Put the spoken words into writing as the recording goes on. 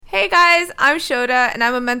Hey guys, I'm Shoda, and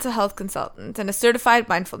I'm a mental health consultant and a certified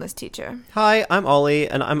mindfulness teacher. Hi, I'm Ollie,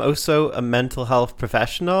 and I'm also a mental health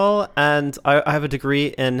professional, and I have a degree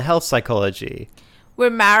in health psychology. We're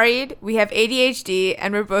married, we have ADHD,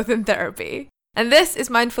 and we're both in therapy. And this is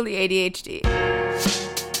Mindfully ADHD.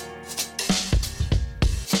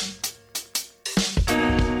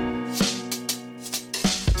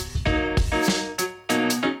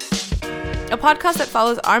 A podcast that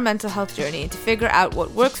follows our mental health journey to figure out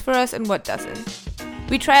what works for us and what doesn't.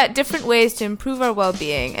 We try out different ways to improve our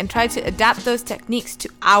well-being and try to adapt those techniques to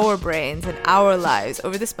our brains and our lives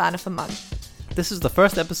over the span of a month. This is the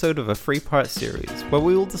first episode of a 3-part series where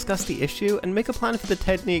we will discuss the issue and make a plan for the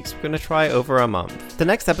techniques we're going to try over a month. The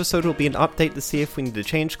next episode will be an update to see if we need to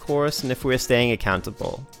change course and if we're staying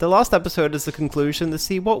accountable. The last episode is the conclusion to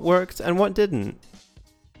see what worked and what didn't.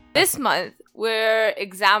 This month, we're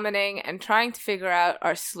examining and trying to figure out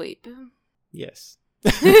our sleep. Yes.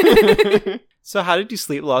 So how did you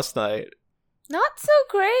sleep last night? Not so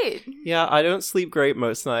great. Yeah, I don't sleep great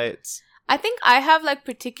most nights. I think I have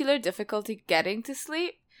particular difficulty getting to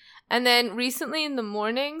sleep. And then recently in the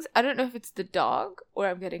mornings, I don't know if it's the dog or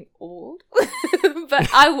I'm getting old,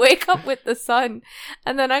 but I wake up with the sun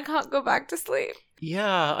and then I can't go back to sleep.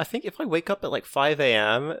 Yeah, I think if I wake up at 5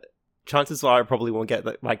 a.m., chances are I probably won't get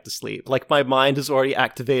back to sleep. My mind is already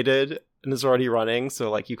activated and is already running,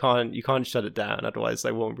 so you can't shut it down. Otherwise, I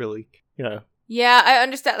won't really, Yeah, I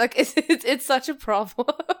understand. It's such a problem,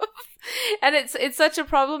 and it's such a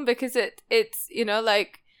problem because it's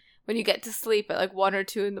when you get to sleep at 1 or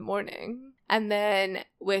 2 in the morning and then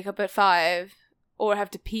wake up at 5 or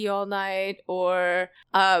have to pee all night or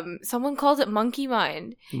someone calls it monkey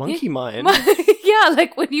mind. Monkey mind? Yeah,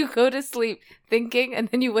 when you go to sleep thinking and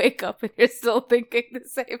then you wake up and you're still thinking the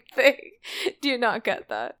same thing. Do you not get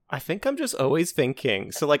that? I think I'm just always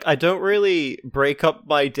thinking. So I don't really break up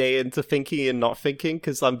my day into thinking and not thinking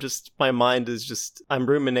because my mind is just, I'm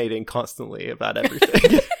ruminating constantly about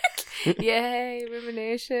everything. Yay,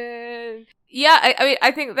 rumination. Yeah, I mean,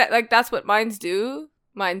 I think that that's what minds do.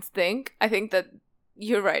 Minds think. I think that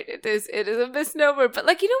you're right. It is a misnomer. But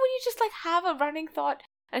when you just have a running thought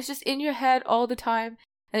and it's just in your head all the time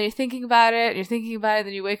and you're thinking about it and you're thinking about it and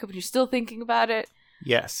then you wake up and you're still thinking about it.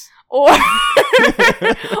 Yes. Or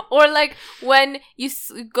when you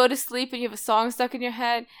go to sleep and you have a song stuck in your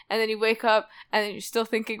head and then you wake up and then you're still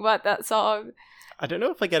thinking about that song. I don't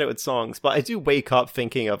know if I get it with songs, but I do wake up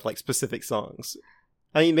thinking of specific songs.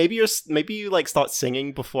 I mean, maybe you start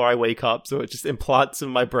singing before I wake up, so it just implants in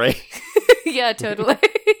my brain. Yeah, totally.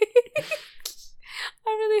 I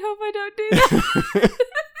really hope I don't do that.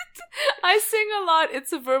 I sing a lot.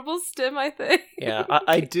 It's a verbal stim, I think. Yeah,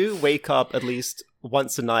 I do wake up at least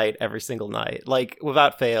once a night, every single night.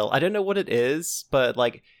 Without fail. I don't know what it is, but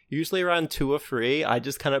usually around 2 or 3, I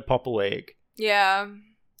just kind of pop awake. Yeah.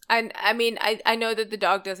 And I mean, I know that the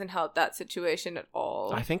dog doesn't help that situation at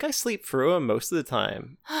all. I think I sleep through him most of the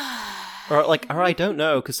time. or I don't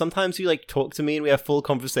know, because sometimes you talk to me and we have full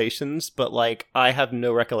conversations, but I have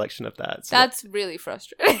no recollection of that. So, that's really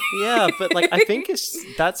frustrating. Yeah, but I think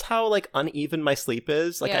that's how uneven my sleep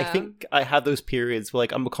is. Yeah. I think I have those periods where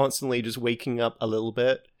I'm constantly just waking up a little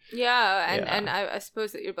bit. Yeah, and I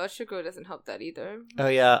suppose that your blood sugar doesn't help that either. Oh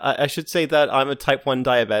yeah, I should say that I'm a type 1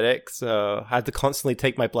 diabetic, so I had to constantly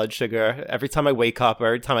take my blood sugar. Every time I wake up, or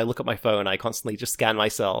every time I look at my phone, I constantly just scan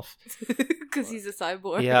myself. Because he's a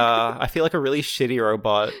cyborg. Yeah, I feel like a really shitty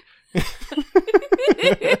robot.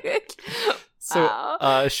 So,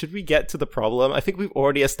 wow. Should we get to the problem? I think we've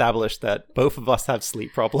already established that both of us have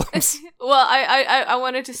sleep problems. Well, I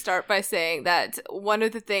wanted to start by saying that one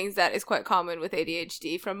of the things that is quite common with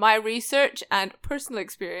ADHD, from my research and personal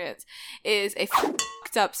experience, is a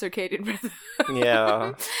fucked up circadian rhythm.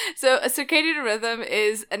 Yeah. So a circadian rhythm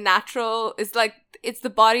is it's the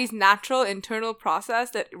body's natural internal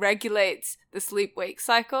process that regulates the sleep-wake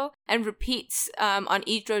cycle and repeats on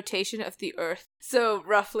each rotation of the Earth. So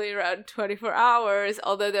roughly around 24 hours,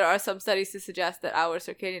 although there are some studies to suggest that our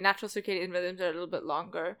natural circadian rhythms are a little bit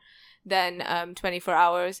longer than 24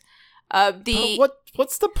 hours.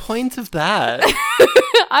 What's the point of that?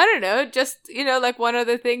 I don't know. Just, one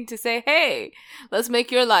other thing to say, hey, let's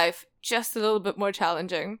make your life just a little bit more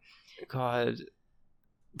challenging. God.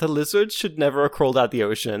 The lizards should never have crawled out the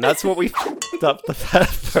ocean. That's what we f***ed up the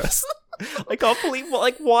first. I can't believe,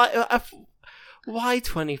 why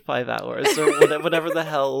 25 hours or whatever the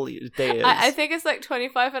hell day is? I think it's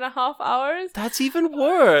 25 and a half hours. That's even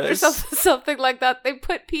worse. Or something like that. They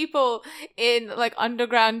put people in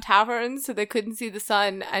underground taverns so they couldn't see the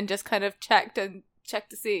sun and just kind of checked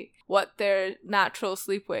to see what their natural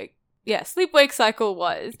sleep-wake sleep-wake cycle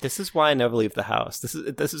was. This is why I never leave the house.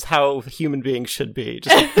 This is how human beings should be.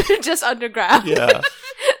 Just, just underground. Yeah.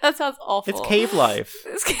 That sounds awful. It's cave life.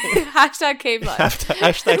 Hashtag cave life.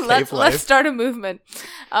 Hashtag cave life. Let's start a movement.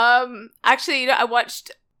 Actually, I watched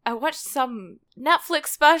some Netflix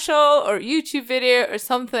special or YouTube video or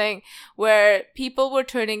something where people were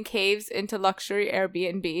turning caves into luxury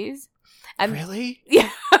Airbnbs. And really? Yeah.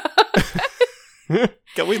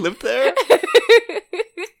 Can we live there?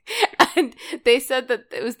 And they said that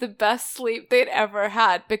it was the best sleep they'd ever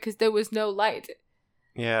had because there was no light.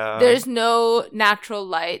 Yeah. There's no natural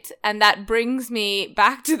light. And that brings me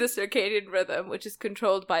back to the circadian rhythm, which is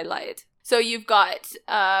controlled by light. So you've got,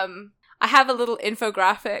 I have a little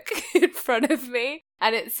infographic in front of me,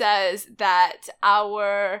 and it says that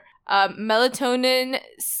our melatonin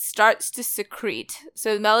starts to secrete.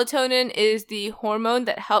 So melatonin is the hormone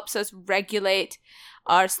that helps us regulate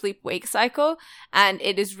our sleep-wake cycle, and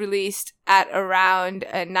it is released at around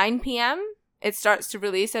 9 p.m. It starts to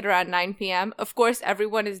release at around 9 p.m. Of course,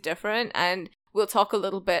 everyone is different, and we'll talk a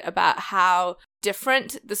little bit about how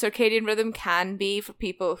different the circadian rhythm can be for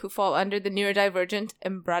people who fall under the neurodivergent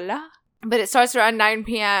umbrella. But it starts around 9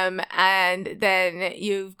 p.m. and then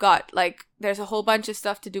you've got, there's a whole bunch of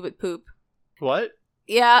stuff to do with poop. What?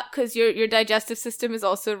 Yeah, because your digestive system is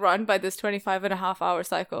also run by this 25-and-a-half-hour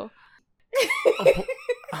cycle.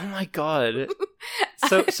 Oh my god.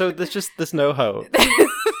 So there's no hope.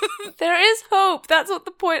 There is hope. That's what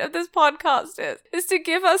the point of this podcast is to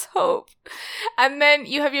give us hope. And then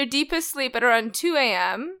you have your deepest sleep at around 2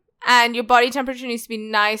 a.m. And your body temperature needs to be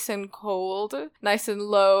nice and cold, nice and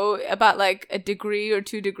low, about a degree or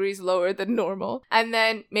 2 degrees lower than normal. And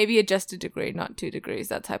then maybe just a degree, not 2 degrees.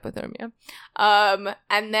 That's hypothermia.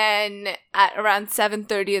 And then at around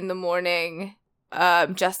 7:30 in the morning,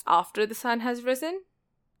 just after the sun has risen.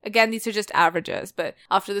 Again, these are just averages, but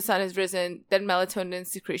after the sun has risen, then melatonin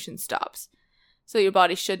secretion stops. So your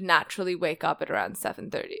body should naturally wake up at around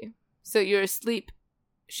 7:30. So your sleep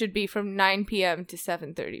should be from 9 p.m. to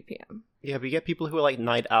 7:30 p.m. Yeah, but you get people who are like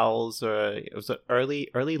night owls, or was it early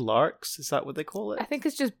larks? Is that what they call it? I think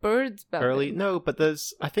it's just birds. No, but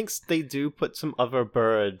I think they do put some other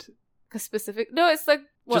bird. A specific? No, it's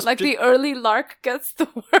the early lark gets the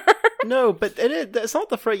worm. No, but it's not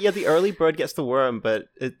the phrase. Yeah, the early bird gets the worm, but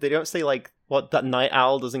they don't say that night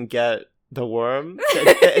owl doesn't get the worm.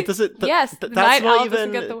 It doesn't. Yes, the night owl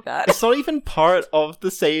doesn't get the worm. It's not even part of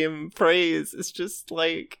the same phrase. It's just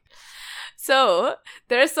So,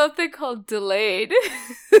 there's something called delayed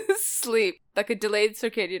sleep, like a delayed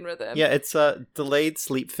circadian rhythm. Yeah, it's a delayed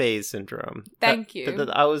sleep phase syndrome. Thank you.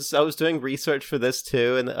 I was doing research for this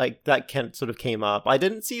too, and that sort of came up. I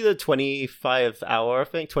didn't see the 25-hour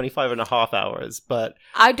thing, 25.5 hours, but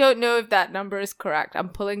I don't know if that number is correct. I'm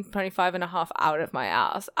pulling 25.5 out of my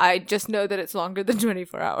ass. I just know that it's longer than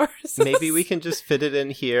 24 hours. Maybe we can just fit it in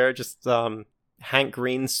here, just Hank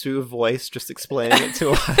Green's Sue voice just explaining it to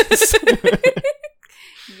us.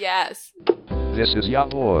 Yes. This is Ya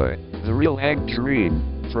Boy, the real Hank Green,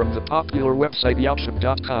 from the popular website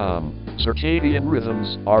Yachip.com. Circadian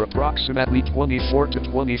rhythms are approximately 24 to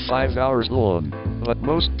 25 hours long, but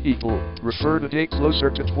most people prefer to take closer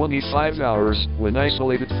to 25 hours when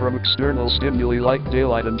isolated from external stimuli like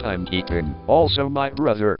daylight and timekeeping. Also, my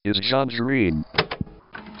brother is John Green.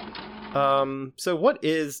 So what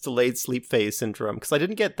is delayed sleep phase syndrome? Because I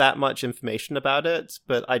didn't get that much information about it,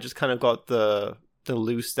 but I just kind of got the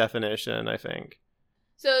loose definition, I think.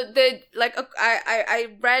 So I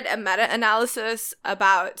read a meta-analysis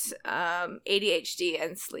about ADHD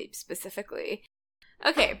and sleep specifically.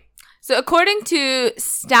 Okay, so according to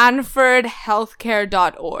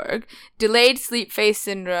StanfordHealthcare.org, delayed sleep phase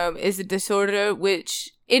syndrome is a disorder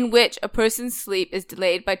in which a person's sleep is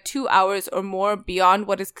delayed by 2 hours or more beyond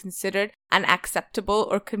what is considered an acceptable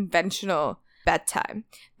or conventional bedtime.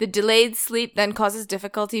 The delayed sleep then causes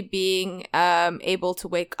difficulty being able to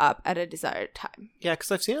wake up at a desired time. Yeah, because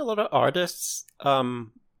I've seen a lot of artists,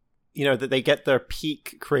 that they get their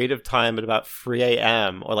peak creative time at about 3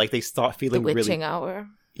 a.m. or they start feeling the witching hour.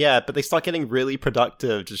 Yeah, but they start getting really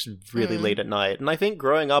productive just really late at night. And I think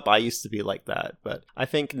growing up, I used to be like that. But I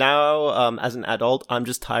think now, as an adult, I'm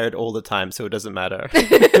just tired all the time, so it doesn't matter.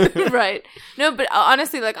 Right. No, but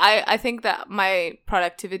honestly, I think that my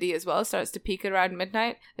productivity as well starts to peak around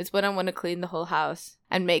midnight. It's when I want to clean the whole house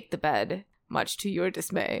and make the bed, much to your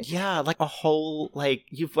dismay. Yeah, a whole,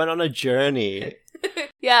 you've went on a journey.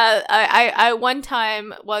 Yeah, I one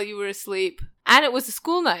time while you were asleep, and it was a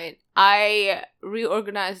school night, I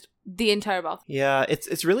reorganized the entire bathroom. Yeah,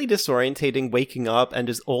 it's really disorientating waking up and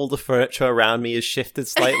just all the furniture around me is shifted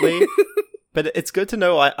slightly. But it's good to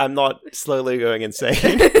know I'm not slowly going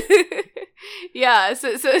insane. Yeah,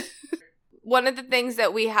 so one of the things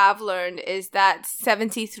that we have learned is that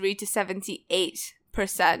 73 to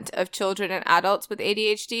 78% of children and adults with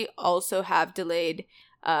ADHD also have delayed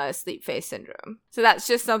sleep phase syndrome. So that's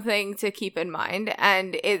just something to keep in mind.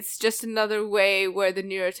 And it's just another way where the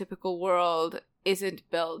neurotypical world isn't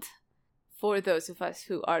built for those of us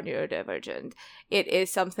who are neurodivergent. It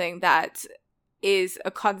is something that is a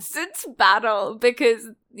constant battle because,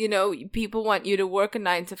 you know, people want you to work a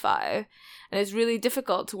 9 to 5. And it's really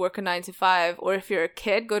difficult to work a 9 to 5. Or if you're a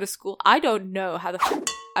kid, go to school. I don't know how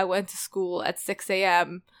I went to school at 6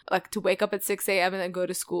 a.m., like to wake up at 6 a.m. and then go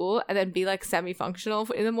to school and then be like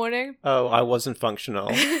semi-functional in the morning. Oh, I wasn't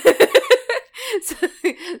functional.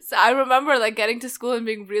 So I remember like getting to school and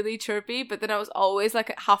being really chirpy, but then I was always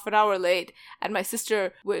like half an hour late, and my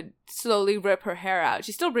sister would slowly rip her hair out.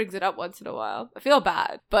 She still brings it up once in a while. I feel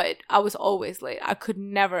bad, but I was always late. I could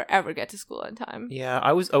never ever get to school on time. Yeah,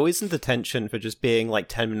 I was always in detention for just being like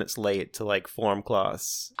 10 minutes late to like form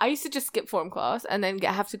class. I used to just skip form class and then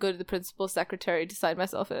have to go to the principal's secretary to sign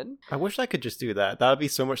myself in. I wish I could just do that. That would be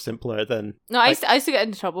so much simpler than... No, I used to get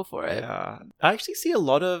into trouble for it. Yeah. I actually see a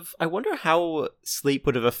lot of... I wonder how sleep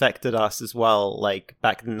would have affected us as well, like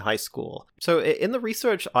back in high school. So in the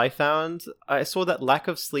research I found, I saw that lack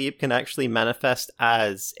of sleep can actually manifest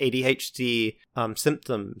as ADHD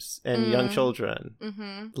symptoms in young children.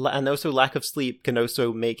 Mm-hmm. And also lack of sleep can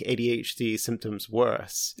also make ADHD symptoms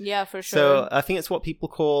worse. Yeah, for sure. So I think it's what people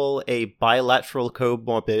call a bilateral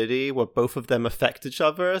comorbidity, where both of them affect each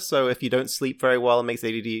other. So if you don't sleep very well, it makes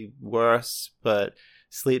ADD worse, but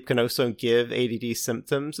sleep can also give ADD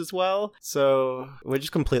symptoms as well. So we're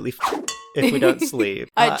just completely if we don't sleep.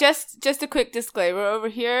 Just a quick disclaimer over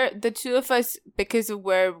here. The two of us, because of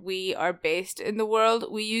where we are based in the world,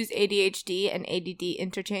 we use ADHD and ADD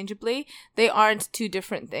interchangeably. They aren't two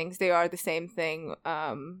different things. They are the same thing.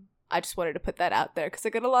 I just wanted to put that out there because I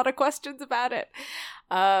get a lot of questions about it.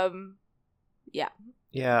 Yeah.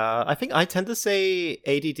 Yeah, I think I tend to say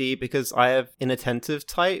ADD because I have inattentive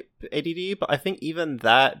type ADD, but I think even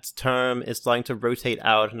that term is starting to rotate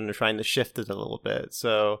out and trying to shift it a little bit.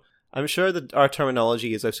 So I'm sure that our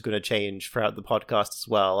terminology is also going to change throughout the podcast as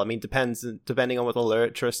well. I mean, depending on what the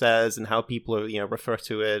literature says and how people are, refer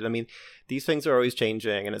to it. I mean, these things are always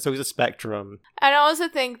changing, and it's always a spectrum. And I also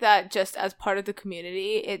think that just as part of the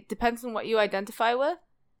community, it depends on what you identify with.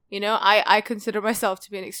 I consider myself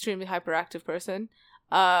to be an extremely hyperactive person.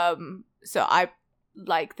 So I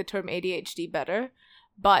like the term ADHD better,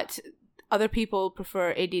 but other people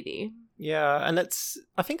prefer ADD. Yeah, and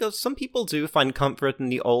I think some people do find comfort in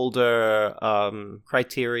the older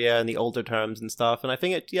criteria and the older terms and stuff, and I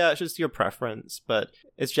think it's just your preference, but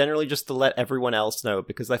it's generally just to let everyone else know,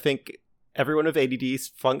 because I think everyone with ADD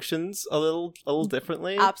functions a little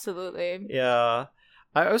differently. Absolutely. Yeah.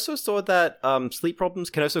 I also saw that sleep problems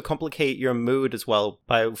can also complicate your mood as well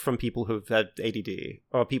from people who've had ADD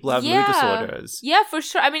or people who have mood disorders. Yeah, for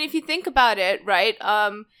sure. I mean, if you think about it, right?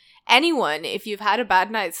 Anyone, if you've had a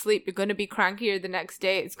bad night's sleep, you're going to be crankier the next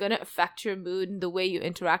day. It's going to affect your mood and the way you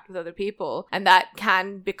interact with other people. And that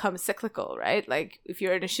can become cyclical, right? Like if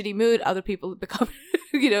you're in a shitty mood, other people become,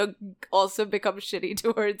 also become shitty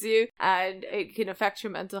towards you. And it can affect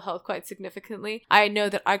your mental health quite significantly. I know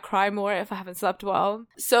that I cry more if I haven't slept well.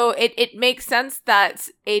 So it makes sense that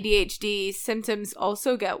ADHD symptoms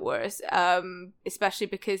also get worse, especially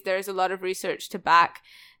because there's a lot of research to back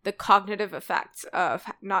the cognitive effects of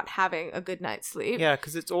not having a good night's sleep. Yeah,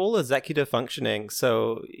 because it's all executive functioning,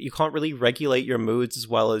 so you can't really regulate your moods as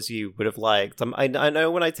well as you would have liked. I know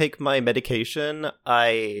when I take my medication,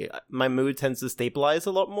 my mood tends to stabilize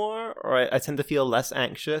a lot more, or I tend to feel less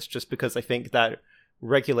anxious just because I think that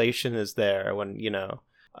regulation is there when,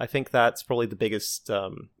 I think that's probably the biggest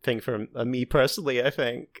thing for me personally, I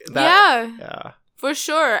think. Yeah. For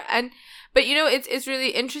sure. But it's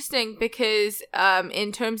really interesting because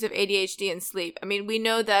in terms of ADHD and sleep, I mean, we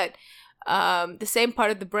know that the same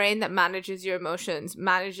part of the brain that manages your emotions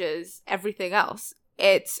manages everything else.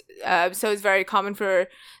 So it's very common for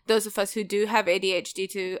those of us who do have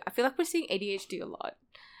ADHD I feel like we're seeing ADHD a lot.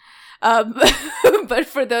 But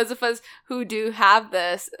for those of us who do have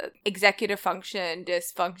this executive function,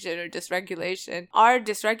 dysfunction, or dysregulation, are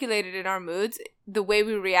dysregulated in our moods, the way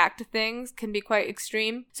we react to things can be quite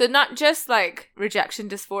extreme. So not just like rejection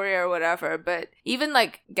dysphoria or whatever, but even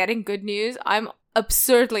like getting good news, I'm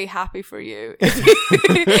absurdly happy for you.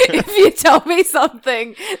 If you tell me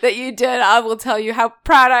something that you did, I will tell you how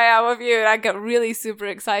proud I am of you, and I get really super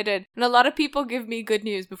excited. And a lot of people give me good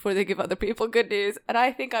news before they give other people good news, and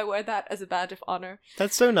I think I wear that as a badge of honor.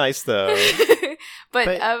 That's so nice, though.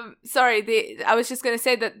 but sorry, I was just going to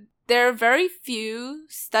say that there are very few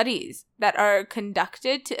studies that are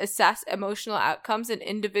conducted to assess emotional outcomes in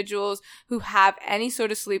individuals who have any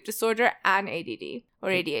sort of sleep disorder and ADD or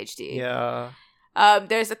ADHD. Yeah.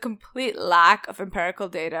 There's a complete lack of empirical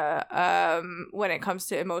data when it comes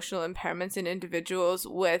to emotional impairments in individuals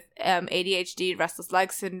with ADHD, restless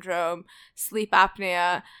leg syndrome, sleep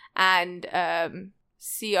apnea, and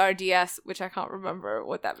CRDS, which I can't remember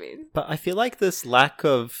what that means. But I feel like this lack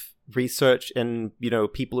of research in,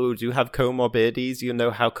 people who do have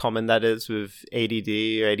comorbidities, how common that is with ADD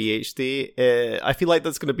or ADHD. I feel like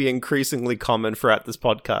that's going to be increasingly common throughout this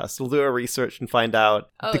podcast. We'll do our research and find out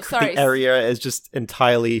the area is just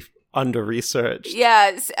entirely under-researched.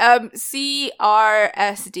 Yeah, CRSD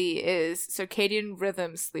is circadian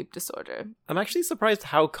rhythm sleep disorder. I'm actually surprised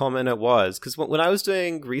how common it was, because when I was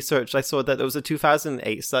doing research, I saw that there was a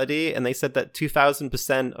 2008 study, and they said that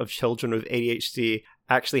 2,000% of children with ADHD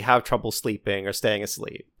actually have trouble sleeping or staying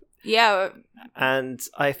asleep. Yeah. And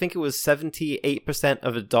I think it was 78%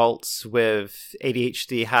 of adults with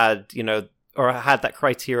ADHD had, or had that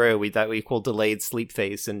criteria that we call delayed sleep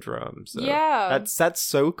phase syndrome. So yeah. That's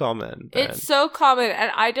so common. Ben. It's so common.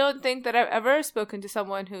 And I don't think that I've ever spoken to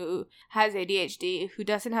someone who has ADHD, who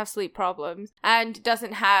doesn't have sleep problems and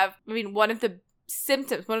doesn't have, one of the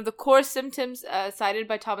core symptoms cited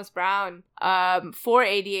by Thomas Brown for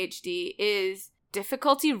ADHD is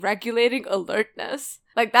difficulty regulating alertness.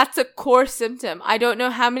 Like, that's a core symptom. I don't know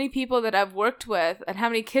how many people that I've worked with and how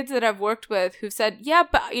many kids that I've worked with who've said, yeah,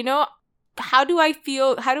 but how do I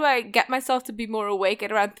get myself to be more awake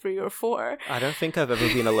at around 3 or 4? I don't think I've ever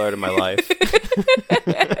been alert in my life.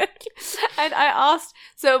 And I asked,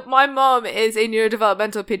 so my mom is a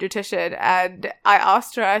neurodevelopmental pediatrician, and I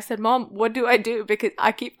asked her, I said, Mom, what do I do? Because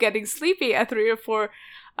I keep getting sleepy at 3 or 4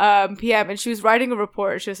 p.m. And she was writing a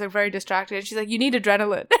report. She was like very distracted. And she's like, you need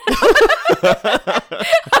adrenaline.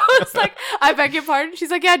 I was like, I beg your pardon? She's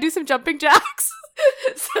like, yeah, do some jumping jacks.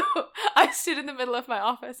 So I stood in the middle of my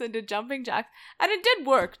office and did jumping jacks, and it did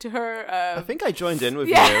work to her. I think I joined in with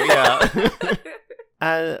you. Yeah.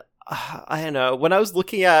 And I don't know, when I was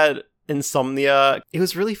looking at insomnia, it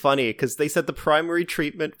was really funny because they said the primary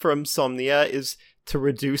treatment for insomnia is to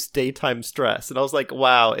reduce daytime stress, and I was like,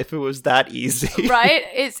 wow, if it was that easy. Right?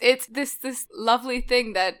 It's this lovely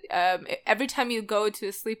thing that every time you go to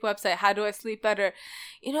a sleep website, how do I sleep better?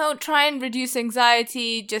 Try and reduce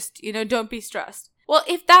anxiety, just don't be stressed. Well,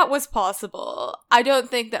 if that was possible, I don't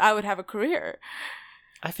think that I would have a career.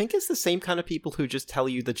 I think it's the same kind of people who just tell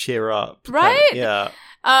you to cheer up. Right? Yeah.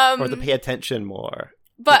 Or to pay attention more.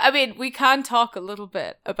 But, we can talk a little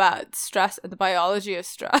bit about stress and the biology of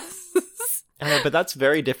stress. But that's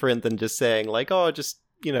very different than just saying, like, oh, just,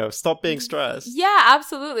 stop being stressed. Yeah,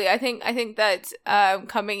 absolutely. I think that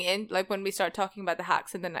coming in, like, when we start talking about the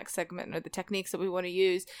hacks in the next segment or the techniques that we want to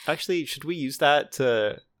use. Actually, should we use that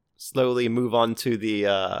to slowly move on to the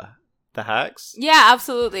hacks? Yeah,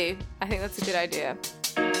 absolutely. I think that's a good idea.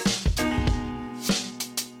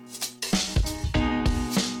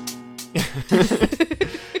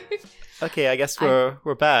 Okay, I guess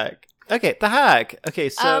we're back. Okay, the hack. Okay,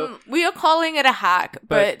 so we are calling it a hack,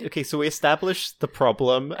 but okay, so we established the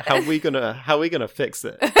problem. How are we gonna fix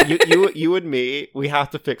it? You and me, we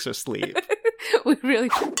have to fix our sleep. We really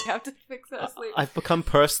have to fix our sleep. I've become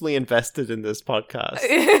personally invested in this podcast.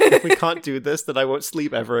 If we can't do this, then I won't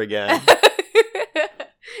sleep ever again.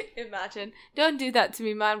 Imagine. Don't do that to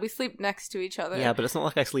me, man. We sleep next to each other. Yeah, but it's not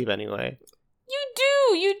like I sleep anyway.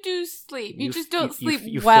 You do sleep. You just don't sleep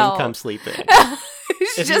you well. You think I'm sleeping.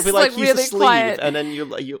 It's just like really quiet. And then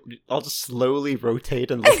I'll just slowly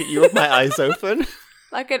rotate and look at you with my eyes open.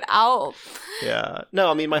 Like an owl. Yeah.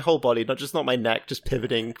 No, my whole body, not my neck, just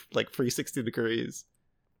pivoting like 360 degrees.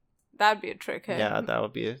 That'd be a trick, hey? Yeah, that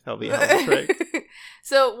would be a hell of a trick.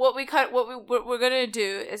 So what we're gonna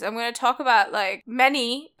do is I'm gonna talk about like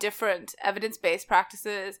many different evidence-based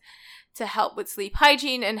practices to help with sleep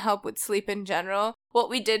hygiene and help with sleep in general. What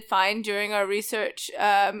we did find during our research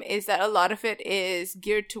is that a lot of it is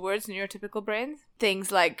geared towards neurotypical brains.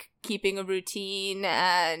 Things like keeping a routine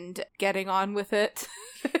and getting on with it.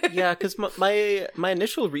 Yeah, because my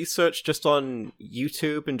initial research just on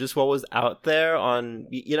YouTube and just what was out there on,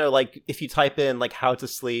 like if you type in like how to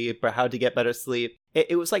sleep or how to get better sleep,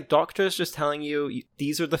 it was like doctors just telling you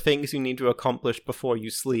these are the things you need to accomplish before you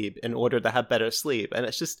sleep in order to have better sleep. And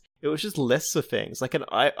it was just lists of things. Like,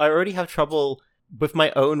 I already have trouble with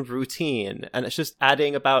my own routine, and it's just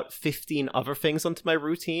adding about 15 other things onto my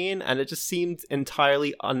routine, and it just seemed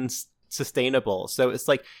entirely unsustainable. So it's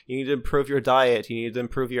like, you need to improve your diet, you need to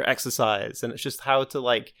improve your exercise, and it's just how to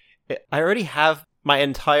like, I already have my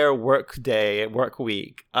entire work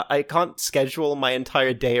week. I can't schedule my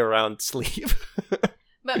entire day around sleep.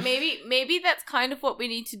 But maybe that's kind of what we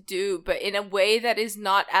need to do, but in a way that is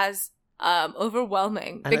not as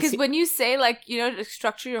overwhelming. Because when you say, like, you know, to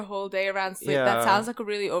structure your whole day around sleep, that sounds like a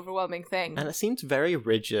really overwhelming thing. And it seems very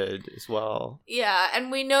rigid as well. Yeah,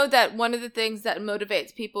 and we know that one of the things that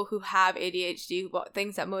motivates people who have ADHD,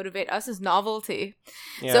 things that motivate us, is novelty.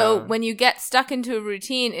 Yeah. So when you get stuck into a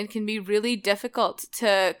routine, it can be really difficult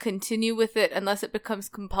to continue with it unless it becomes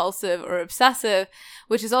compulsive or obsessive,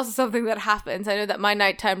 which is also something that happens. I know that my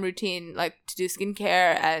nighttime routine, like to do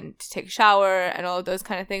skincare and to take a shower and all of those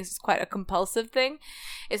kind of things, is quite a compulsive thing.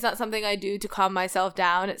 It's not something I do to calm myself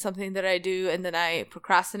down. It's something that I do and then I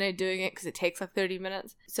procrastinate doing it because it takes like 30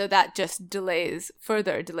 minutes. So that just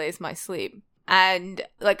further delays my sleep. And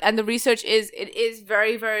the research is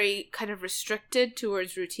very, very kind of restricted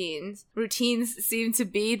towards routines. Routines seem to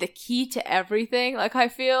be the key to everything, like I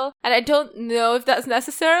feel. And I don't know if that's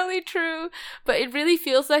necessarily true, but it really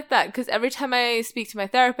feels like that, because every time I speak to my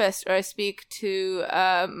therapist or I speak to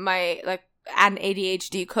an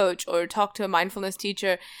ADHD coach or talk to a mindfulness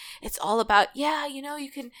teacher, it's all about, you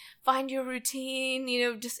can find your routine,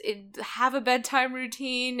 just have a bedtime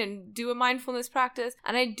routine and do a mindfulness practice.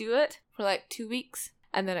 And I do it for like 2 weeks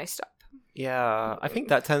and then I stop. Yeah, I think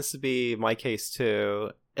that tends to be my case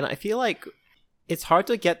too. And I feel like it's hard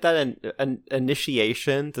to get that an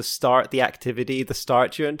initiation to start the activity, to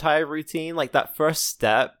start your entire routine. Like that first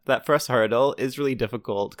step, that first hurdle is really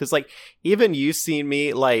difficult. Because like, even you've seen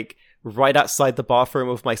me like right outside the bathroom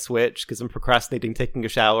with my Switch because I'm procrastinating taking a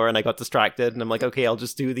shower and I got distracted and I'm like, okay, I'll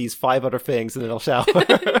just do these 5 other things and then I'll shower.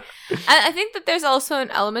 And I think that there's also an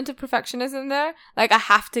element of perfectionism there. Like, I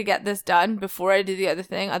have to get this done before I do the other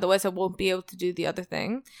thing, otherwise I won't be able to do the other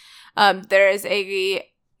thing. There is a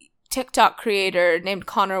TikTok creator named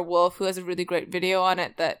Connor Wolf who has a really great video on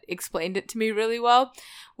it that explained it to me really well,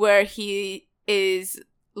 where he is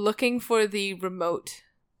looking for the remote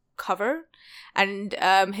cover. And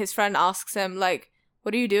his friend asks him, like,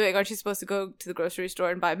 what are you doing? Aren't you supposed to go to the grocery store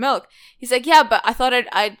and buy milk? He's like, yeah, but I thought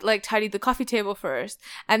I'd like tidy the coffee table first.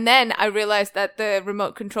 And then I realized that the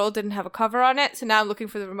remote control didn't have a cover on it. So now I'm looking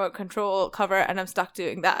for the remote control cover and I'm stuck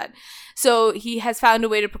doing that. So he has found a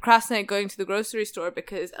way to procrastinate going to the grocery store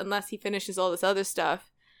because unless he finishes all this other stuff,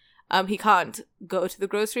 he can't go to the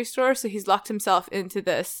grocery store. So he's locked himself into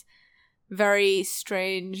this very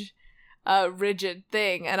strange rigid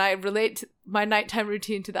thing, and I relate my nighttime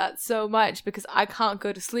routine to that so much because I can't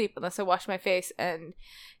go to sleep unless I wash my face and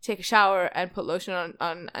take a shower and put lotion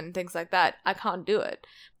on and things like that. I can't do it.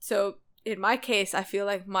 So in my case, I feel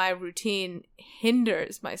like my routine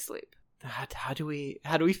hinders my sleep. How do we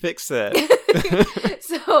fix it?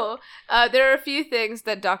 So there are a few things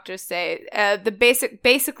that doctors say.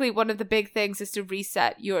 Basically one of the big things is to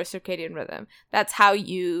reset your circadian rhythm. That's how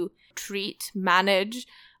you manage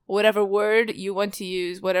whatever word you want to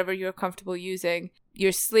use, whatever you're comfortable using,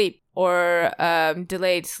 your sleep or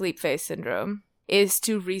delayed sleep phase syndrome is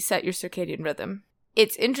to reset your circadian rhythm.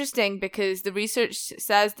 It's interesting because the research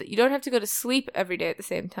says that you don't have to go to sleep every day at the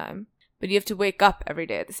same time, but you have to wake up every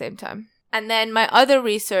day at the same time. And then my other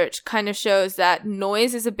research kind of shows that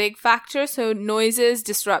noise is a big factor. So noises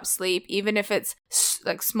disrupt sleep, even if it's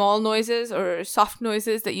like small noises or soft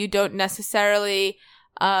noises that you don't necessarily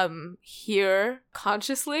hear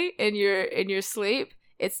consciously in your sleep.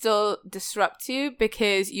 It still disrupts you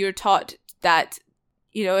because you're taught that,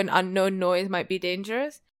 an unknown noise might be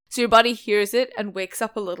dangerous. So your body hears it and wakes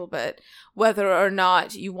up a little bit, whether or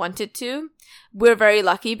not you want it to. We're very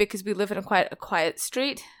lucky because we live in quite a quiet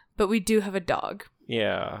street, but we do have a dog.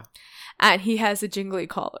 Yeah. And he has a jingly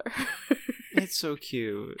collar. It's so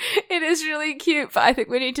cute. It is really cute, but I think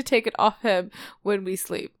we need to take it off him when we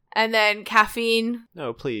sleep. And then caffeine.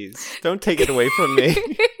 No, please. Don't take it away from me.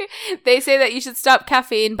 They say that you should stop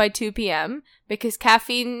caffeine by 2 p.m. because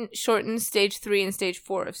caffeine shortens stage 3 and stage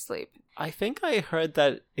 4 of sleep. I think I heard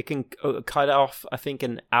that it can cut off, I think,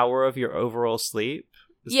 an hour of your overall sleep.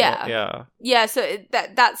 Yeah, so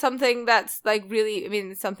that's something that's like really,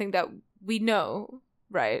 it's something that we know,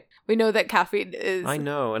 right? We know that caffeine is... I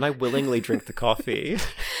know, and I willingly drink the coffee.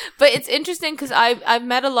 But it's interesting because I've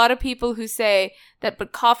met a lot of people who say that,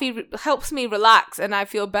 but coffee helps me relax and I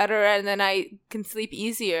feel better and then I can sleep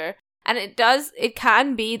easier. And it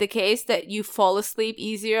can be the case that you fall asleep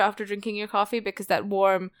easier after drinking your coffee because that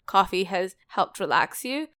warm coffee has helped relax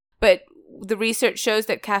you. But the research shows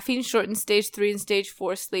that caffeine shortens stage 3 and stage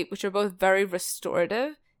 4 sleep, which are both very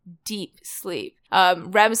restorative, deep sleep.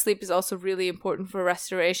 REM sleep is also really important for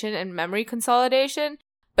restoration and memory consolidation,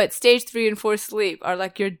 but stage 3 and 4 sleep are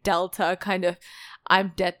like your delta kind of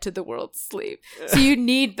I'm dead to the world sleep. So you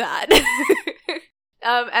need that.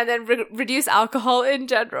 And then reduce alcohol in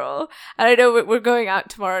general. And I know we're going out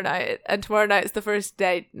tomorrow night, and tomorrow night is the first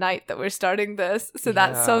night that we're starting this. So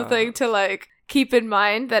that's something to like keep in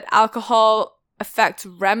mind, that alcohol affects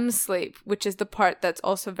REM sleep, which is the part that's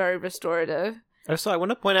also very restorative. Also, I want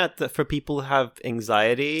to point out that for people who have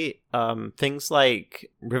anxiety, things like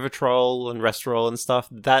Rivotril and Restoril and stuff,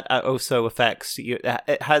 that also affects you.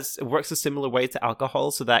 It works a similar way to alcohol,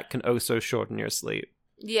 so that can also shorten your sleep.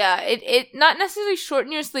 Yeah, it not necessarily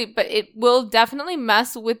shorten your sleep, but it will definitely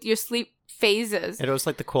mess with your sleep phases. It was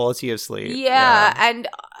like the quality of sleep. Yeah. And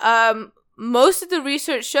most of the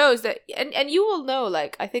research shows that, and you will know,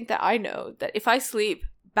 like, I think that I know, that if I sleep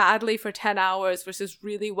badly for 10 hours versus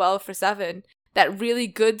really well for 7, that really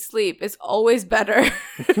good sleep is always better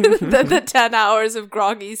than the 10 hours of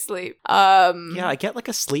groggy sleep. Yeah, I get like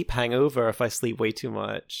a sleep hangover if I sleep way too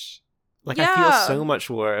much. Like, I feel so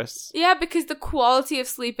much worse. Yeah, because the quality of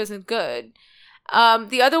sleep isn't good.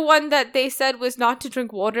 The other one that they said was not to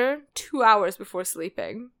drink water 2 hours before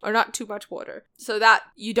sleeping, or not too much water, so that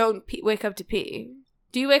you don't wake up to pee.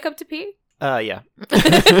 Do you wake up to pee? Yeah.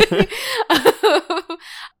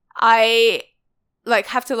 I like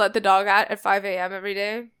have to let the dog out at 5 a.m. every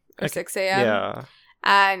day, or 6 a.m. Yeah.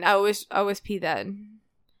 And I always pee then.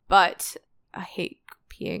 But I hate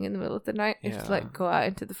peeing in the middle of the night. You have to like go out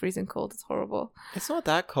into the freezing cold. It's horrible. It's not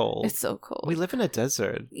that cold. It's so cold. We live in a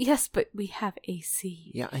desert. Yes, but we have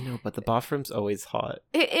AC. Yeah, I know, but the bathroom's always hot.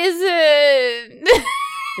 It isn't.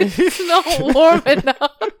 It's not warm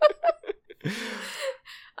enough.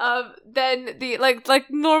 Then the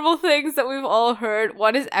like normal things that we've all heard.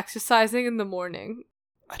 One is exercising in the morning.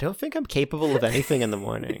 I don't think I'm capable of anything in the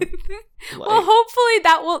morning. Well,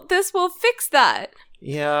 hopefully this will fix that.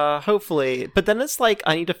 Yeah, hopefully. But then it's like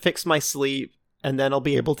I need to fix my sleep, and then I'll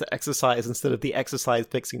be able to exercise instead of the exercise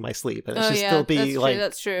fixing my sleep. And it should still be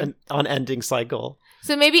that's true. An unending cycle.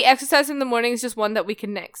 So maybe exercise in the morning is just one that we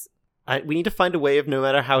can nix. We need to find a way of, no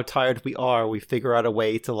matter how tired we are, we figure out a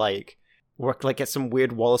way to like work, like get some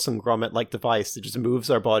weird Wallace and Gromit like device that just moves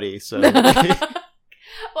our body. So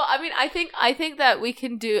well, I mean, I think that we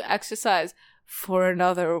can do exercise for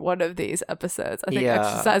another one of these episodes. I think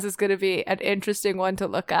exercise is going to be an interesting one to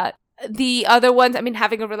look at. The other ones, I mean,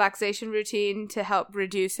 having a relaxation routine to help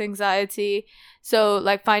reduce anxiety. So,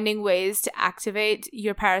 like, finding ways to activate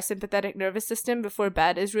your parasympathetic nervous system before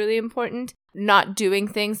bed is really important. Not doing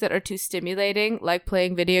things that are too stimulating, like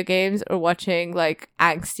playing video games or watching, like,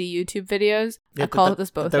 angsty YouTube videos. Yeah, I call this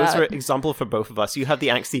both those that. are example for both of us. You have the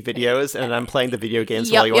angsty videos, and I'm playing the video games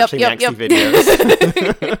Yep, while you're watching the angsty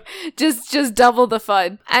videos. just double the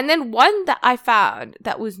fun. And then one that I found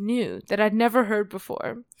that was new, that I'd never heard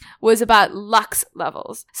before, was about lux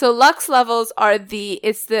levels. So lux levels are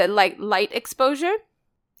it's the like light exposure.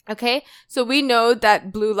 Okay, so we know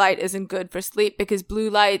that blue light isn't good for sleep because blue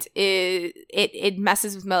light it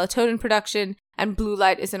messes with melatonin production, and blue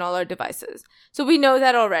light is in all our devices. So we know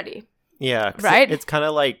that already. Yeah, right? It's kind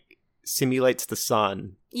of like simulates the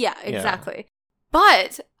sun. Yeah, exactly. Yeah.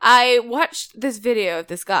 But I watched this video of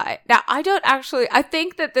this guy. Now, I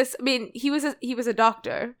think that he was a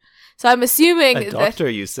doctor. So I'm assuming a doctor,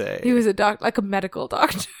 you say? He was a doctor, like a medical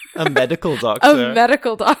doctor. A medical doctor. A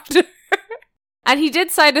medical doctor. And he did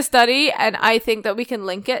cite a study, and I think that we can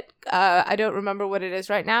link it. I don't remember what it is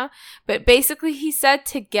right now. But basically, he said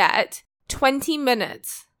to get 20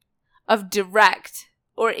 minutes of direct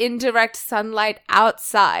or indirect sunlight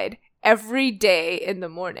outside every day in the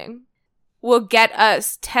morning will get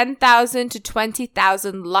us 10,000 to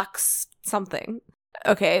 20,000 lux something.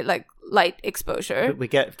 Okay, like light exposure. We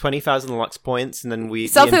get 20,000 lux points, and then we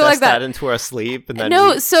invest like that into our sleep. And then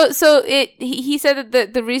he said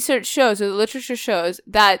that the research shows, or the literature shows,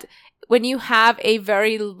 that when you have a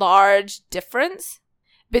very large difference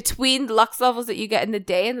between the lux levels that you get in the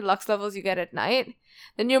day and the lux levels you get at night,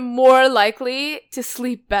 then you're more likely to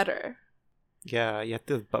sleep better. Yeah, you have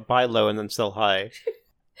to buy low and then sell high.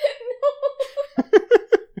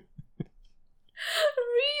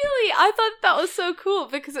 Really? I thought that was so cool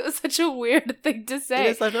because it was such a weird thing to say.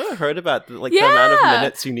 Yes, I've never heard about the amount of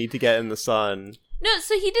minutes you need to get in the sun. No,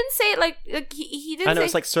 so he didn't say it like he didn't. I know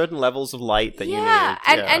it's like certain levels of light that you need.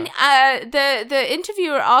 And the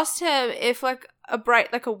interviewer asked him if like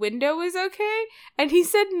a window was okay, and he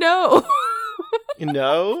said no.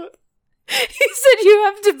 No? He said you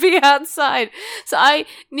have to be outside. So I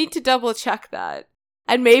need to double check that.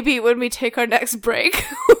 And maybe when we take our next break,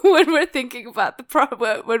 when we're thinking about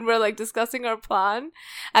when we're like discussing our plan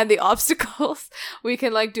and the obstacles, we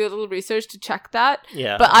can like do a little research to check that.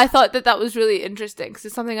 Yeah. But I thought that was really interesting because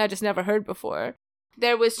it's something I just never heard before.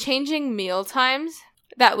 There was changing meal times.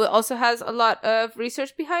 That also has a lot of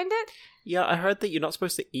research behind it. Yeah, I heard that you're not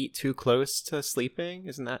supposed to eat too close to sleeping.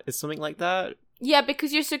 Is something like that? Yeah,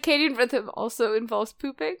 because your circadian rhythm also involves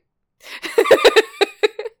pooping.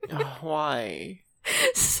 Why?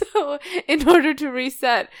 So, in order to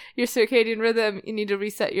reset your circadian rhythm, you need to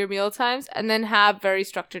reset your meal times and then have very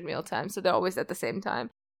structured meal times, so they're always at the same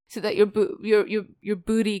time, so that your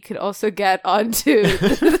booty could also get onto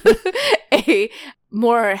a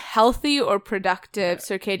more healthy or productive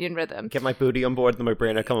circadian rhythm. Get my booty on board, then my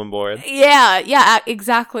brain will come on board. Yeah,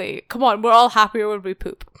 exactly. Come on, we're all happier when we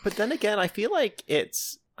poop. But then again, I feel like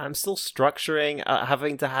I'm still structuring,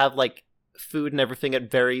 having to have like food and everything at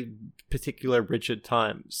very particular rigid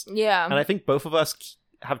times. Yeah. And I think both of us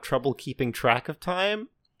have trouble keeping track of time.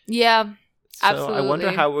 Yeah, so absolutely. I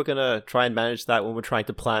wonder how we're going to try and manage that when we're trying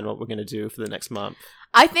to plan what we're going to do for the next month.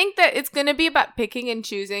 I think that it's going to be about picking and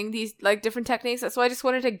choosing these like different techniques. That's why I just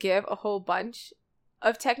wanted to give a whole bunch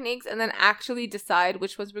of techniques and then actually decide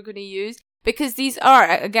which ones we're going to use. Because these are,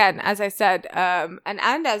 again, as I said, and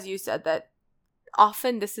as you said, that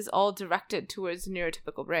often this is all directed towards the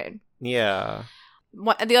neurotypical brain. Yeah.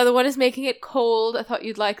 The other one is making it cold. I thought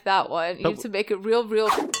you'd like that one. You need to make it real I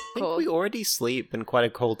cold. think we already sleep in quite a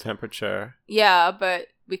cold temperature. Yeah, but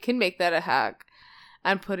we can make that a hack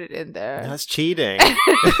and put it in there. That's cheating.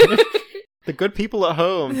 The good people at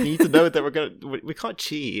home need to know that we can't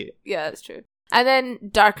cheat. Yeah, that's true. And then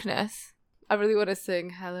darkness. I really want to sing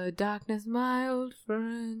 "Hello, Darkness, My Old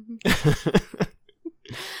Friend."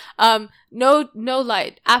 No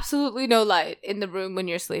light, absolutely no light in the room when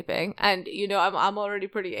you're sleeping, and I'm already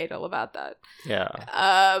pretty anal about that.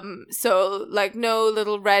 Yeah. So like no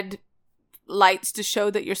little red lights to show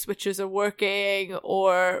that your switches are working,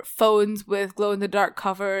 or phones with glow in the dark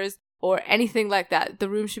covers, or anything like that. The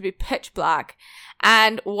room should be pitch black,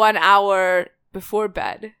 and 1 hour before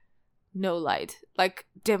bed, no light, like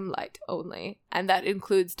dim light only, and that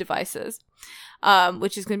includes devices,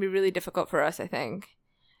 which is going to be really difficult for us, I think.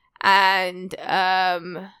 And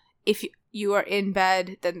if you are in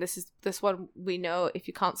bed, then this one we know. If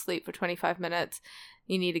you can't sleep for 25 minutes,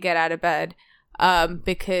 you need to get out of bed,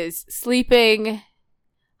 because sleeping,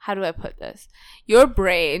 how do I put this? Your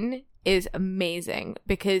brain is amazing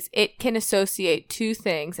because it can associate two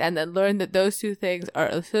things and then learn that those two things are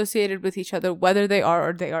associated with each other, whether they are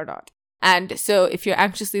or they are not. And so if you're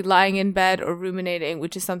anxiously lying in bed or ruminating,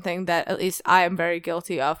 which is something that at least I am very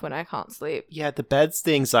guilty of when I can't sleep. Yeah, the bed's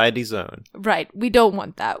the anxiety zone. Right. We don't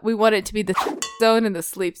want that. We want it to be the zone and the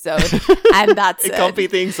sleep zone. And that's it. It can't be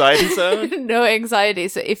the anxiety zone? No anxiety.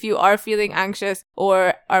 So if you are feeling anxious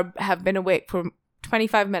or have been awake for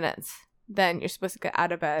 25 minutes, then you're supposed to get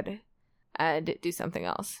out of bed and do something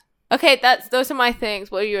else. Okay, those are my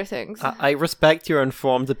things. What are your things? I respect your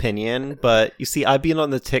informed opinion, but you see, I've been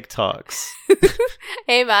on the TikToks.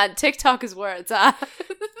 Hey man, TikTok is words, huh?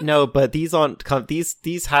 No, but these aren't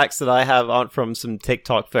these hacks that I have aren't from some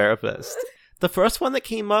TikTok therapist. The first one that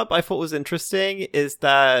came up I thought was interesting is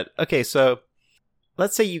that, okay, so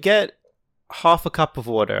let's say you get half a cup of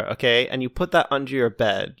water, okay, and you put that under your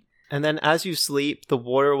bed, and then as you sleep, the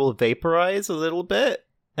water will vaporize a little bit.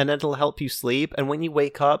 And it'll help you sleep. And when you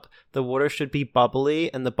wake up, the water should be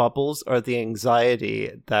bubbly. And the bubbles are the anxiety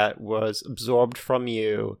that was absorbed from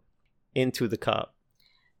you into the cup.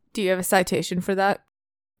 Do you have a citation for that?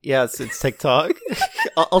 Yes, it's TikTok.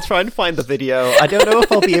 I'll try and find the video. I don't know if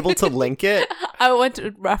I'll be able to link it. I want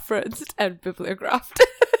it referenced and bibliographed.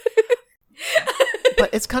 But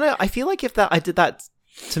it's kind of, I feel like if I did that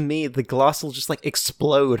to me, the glass will just like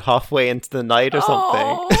explode halfway into the night or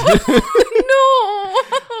something.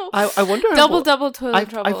 I wonder. Double toilet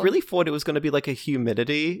trouble. I really thought it was going to be like a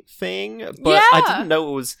humidity thing, but I didn't know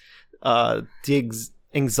it was the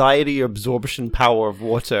anxiety absorption power of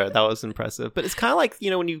water. That was impressive. But it's kind of like,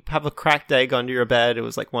 when you have a cracked egg under your bed. It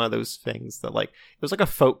was like one of those things that like it was like a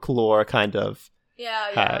folklore kind of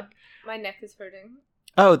hack. My neck is hurting.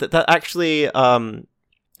 Oh, that actually,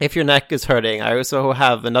 if your neck is hurting, I also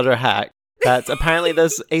have another hack. That apparently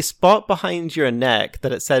there's a spot behind your neck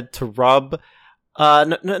that it said to rub. I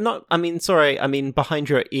mean behind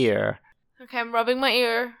your ear. Okay, I'm rubbing my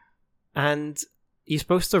ear. And you're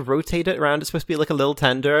supposed to rotate it around. It's supposed to be like a little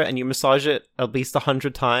tender, and you massage it at least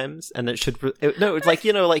 100 times, and it should... it's like,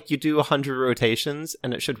 like you do 100 rotations,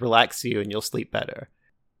 and it should relax you, and you'll sleep better.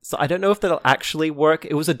 So I don't know if that'll actually work.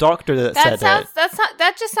 It was a doctor that said it.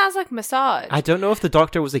 That just sounds like massage. I don't know if the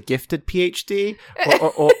doctor was a gifted PhD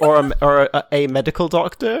or a medical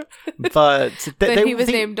doctor, but he was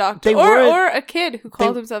named doctor, or a kid who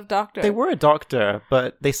called himself doctor. They were a doctor,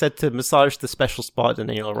 but they said to massage the special spot and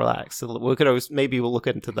then you'll relax. So we'll look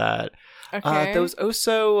into that. Okay. There was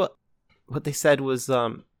also what they said was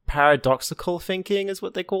paradoxical thinking is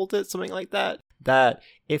what they called it, something like that. That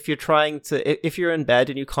if you're in bed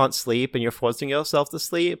and you can't sleep and you're forcing yourself to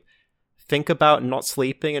sleep, think about not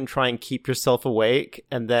sleeping and try and keep yourself awake,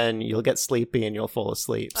 and then you'll get sleepy and you'll fall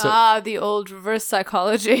asleep. So, the old reverse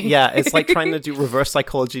psychology. Yeah, it's like trying to do reverse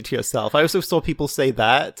psychology to yourself. I also saw people say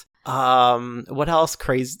that. What else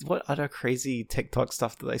crazy? What other crazy TikTok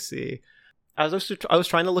stuff did I see? I was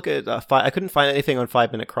trying to look at I couldn't find anything on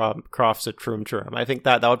 5-minute crafts or Troom Troom. I think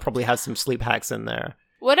that would probably have some sleep hacks in there.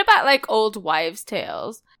 What about like old wives'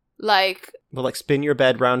 tales? Like spin your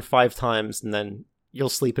bed round 5 times and then you'll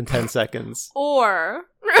sleep in 10 seconds. Or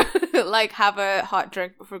like have a hot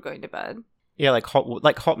drink before going to bed. Yeah, like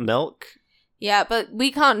hot milk. Yeah, but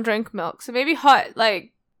we can't drink milk, so maybe hot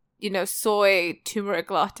soy turmeric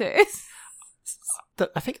lattes.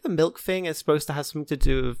 I think the milk thing is supposed to have something to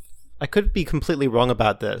do with. I could be completely wrong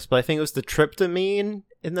about this, but I think it was the tryptamine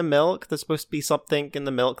in the milk. There's supposed to be something in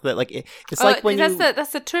the milk that it's like when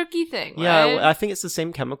that's the turkey thing, right? Yeah, I think it's the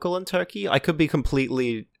same chemical in turkey. I could be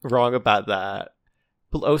completely wrong about that.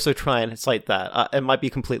 We'll also try and cite that. It might be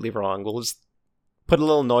completely wrong. We'll just put a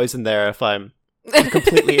little noise in there if I'm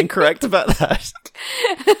completely incorrect about that.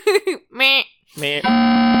 Meh.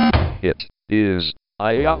 It is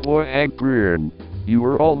Ayahuasca. You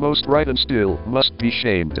were almost right and still must be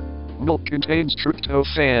shamed. Milk contains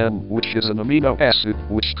tryptophan, which is an amino acid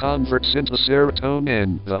which converts into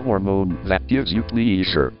serotonin, the hormone that gives you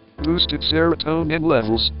pleasure. Boosted serotonin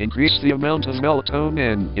levels increase the amount of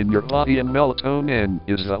melatonin in your body, and melatonin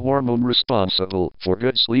is the hormone responsible for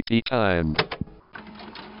good sleepy time.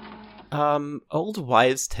 Old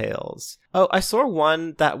wives' tales. Oh, I saw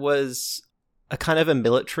one that was a kind of a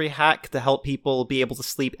military hack to help people be able to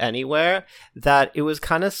sleep anywhere, that it was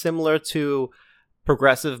kind of similar to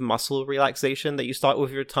progressive muscle relaxation, that you start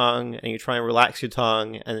with your tongue and you try and relax your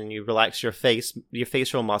tongue, and then you relax your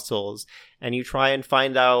facial muscles, and you try and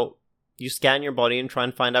you scan your body and try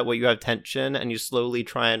and find out where you have tension, and you slowly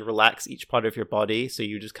try and relax each part of your body, so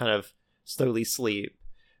you just kind of slowly sleep.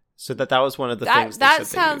 So that was one of the things that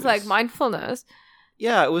sounds like mindfulness.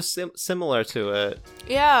 Yeah, it was similar to it.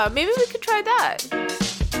 Yeah, maybe we could try that.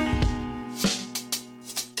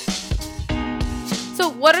 So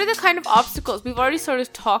what are the kind of obstacles? We've already sort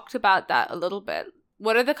of talked about that a little bit.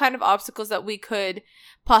 What are the kind of obstacles that we could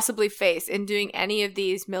possibly face in doing any of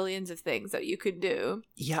these millions of things that you could do?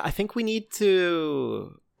 Yeah, I think we need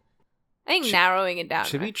to... narrowing it down.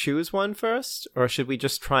 Should we choose one first? Or should we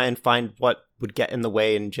just try and find what would get in the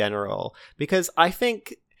way in general? Because I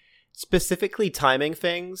think... specifically timing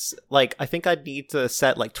things, I think I'd need to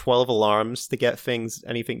set 12 alarms to get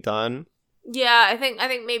anything done. Yeah, I think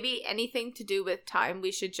maybe anything to do with time,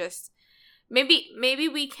 we should just maybe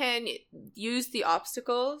we can use the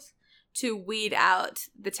obstacles to weed out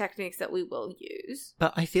the techniques that we will use.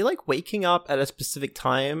 But I feel like waking up at a specific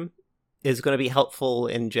time is going to be helpful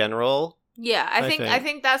in general. Yeah, I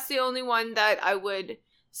think that's the only one that I would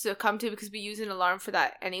succumb to, because we use an alarm for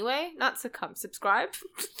that anyway. Not succumb, subscribe.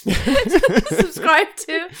 Subscribe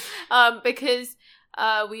to, because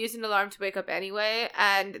we use an alarm to wake up anyway,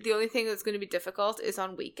 and the only thing that's going to be difficult is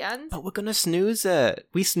on weekends. But we're going to snooze it.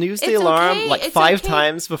 We snooze the alarm 5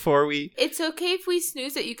 times before we... It's okay if we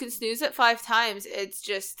snooze it. You can snooze it 5 times. It's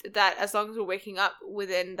just that as long as we're waking up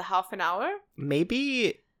within the half an hour.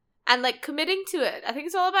 Maybe... And committing to it. I think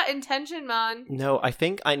it's all about intention, man. No, I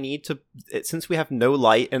think I need to. Since we have no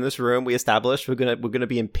light in this room, we established we're gonna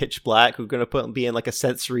be in pitch black. We're gonna be in a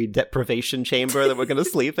sensory deprivation chamber that we're gonna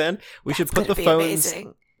sleep in. We should put the phones.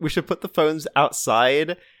 Amazing. We should put the phones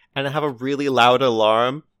outside and have a really loud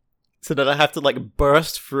alarm, so that I have to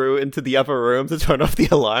burst through into the other room to turn off the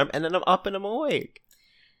alarm, and then I'm up and I'm awake.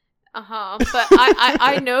 But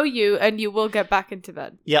I know you, and you will get back into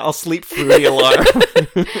bed. Yeah, I'll sleep through the alarm.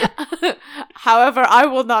 However, I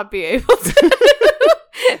will not be able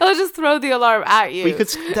to. I'll just throw the alarm at you. We could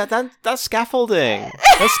that's scaffolding.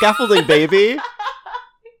 That's scaffolding, baby.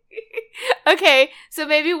 Okay, so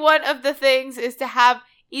maybe one of the things is to have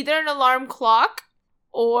either an alarm clock,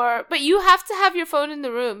 but you have to have your phone in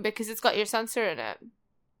the room because it's got your sensor in it.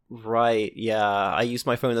 Right, yeah. I use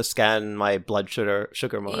my phone to scan my blood sugar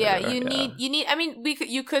monitor. Yeah, you need I mean,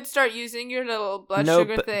 you could start using your little blood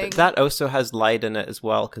sugar thing. But that also has light in it as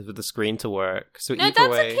well, because with the screen to work. So no, that's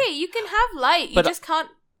okay. You can have light. You just can't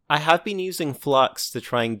I have been using Flux to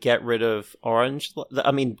try and get rid of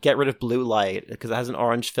get rid of blue light because it has an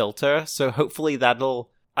orange filter. So hopefully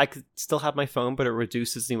I could still have my phone, but it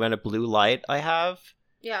reduces the amount of blue light I have.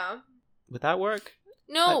 Yeah. Would that work?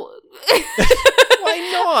 No. Why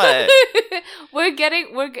not? You're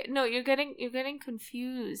getting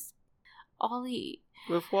confused, Ollie.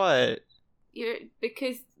 With what?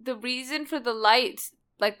 Because the reason for the light,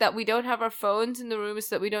 like that we don't have our phones in the room, is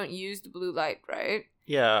that we don't use the blue light, right?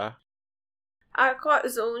 Yeah. I got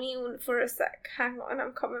zoning for a sec. Hang on,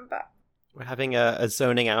 I'm coming back. We're having a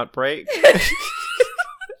zoning outbreak.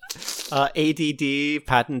 ADD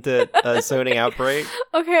patented zoning outbreak.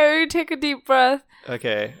 Okay, we're gonna take a deep breath.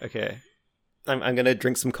 Okay. I'm gonna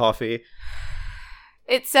drink some coffee.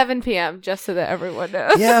 It's 7 p.m. just so that everyone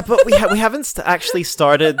knows. Yeah, but we haven't actually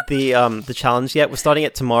started the challenge yet. We're starting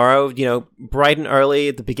it tomorrow. You know, bright and early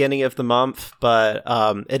at the beginning of the month. But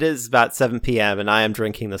it is about 7 p.m. and I am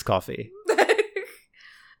drinking this coffee.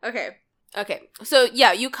 Okay. So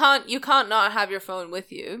yeah, you can't not have your phone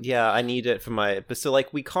with you. Yeah, I need it for but so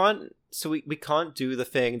like we can't do the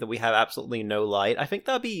thing that we have absolutely no light. I think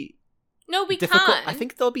that'd be difficult. Can't. I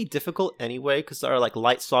think they'll be difficult anyway because there are like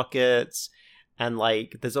light sockets. And,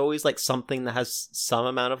 like, there's always, like, something that has some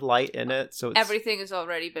amount of light in it, so Everything has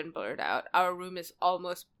already been blurred out. Our room is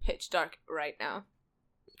almost pitch dark right now.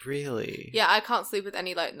 Really? Yeah, I can't sleep with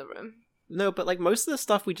any light in the room. No, but, like, most of the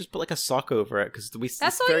stuff, we just put, like, a sock over it, because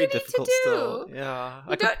That's all very you need difficult to do. still. Yeah.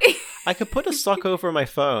 I could put a Oh, sock over my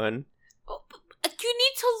phone. You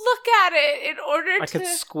need to look at it in order to... I could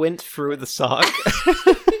squint through the sock.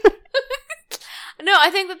 No, I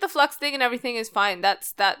think that the flux thing and everything is fine.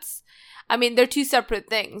 That's... I mean, they're two separate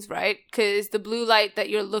things, right? Because the blue light that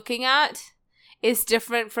you're looking at is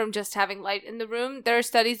different from just having light in the room. There are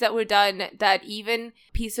studies that were done that even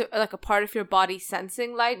a part of your body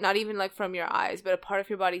sensing light, not even like from your eyes, but a part of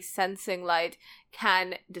your body sensing light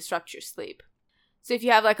can disrupt your sleep. So if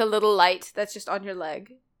you have like a little light that's just on your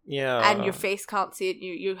leg, and your face can't see it,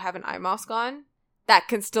 you have an eye mask on, that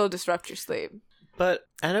can still disrupt your sleep. But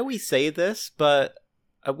I know we say this, but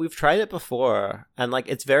we've tried it before, and like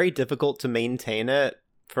it's very difficult to maintain it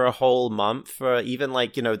for a whole month. For even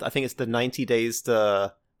like, you know, I think it's the 90 days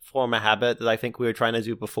to form a habit that I think we were trying to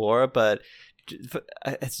do before, but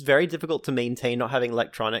it's very difficult to maintain not having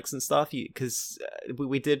electronics and stuff because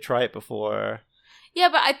we did try it before. Yeah,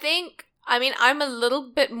 but I'm a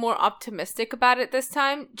little bit more optimistic about it this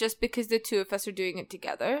time, just because the two of us are doing it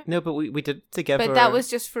together. No, but we did it together. But that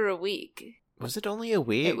was just for a week. Was it only a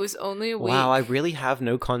week? It was only a week. Wow, I really have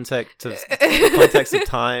no concept of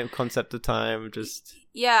time. Just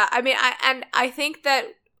yeah. I mean, I think that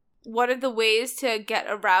one of the ways to get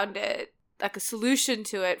around it, like a solution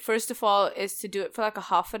to it, first of all, is to do it for like a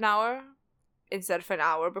half an hour instead of an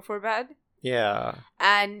hour before bed. Yeah,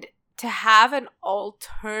 and to have an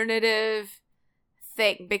alternative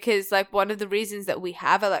thing, because like one of the reasons that we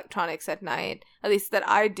have electronics at night, at least that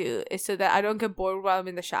I do, is so that I don't get bored while I'm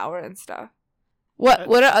in the shower and stuff.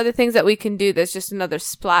 What are other things that we can do that's just another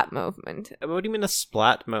splat moment? What do you mean a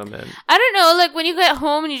splat moment? I don't know, like when you get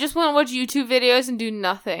home and you just want to watch YouTube videos and do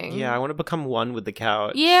nothing. Yeah, I want to become one with the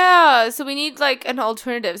couch. Yeah, so we need like an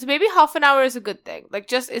alternative. So maybe half an hour is a good thing.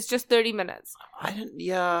 Like it's just 30 minutes.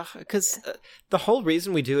 Because the whole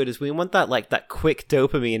reason we do it is we want that quick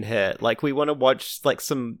dopamine hit. Like we want to watch like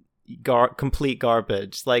some complete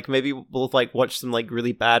garbage. Like maybe we'll like watch some like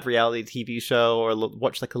really bad reality TV show or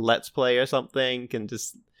watch like a Let's Play or something, and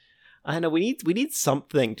just I don't know. We need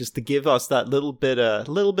something just to give us that little bit of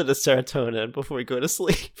serotonin before we go to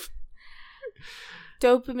sleep.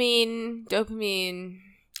 Dopamine.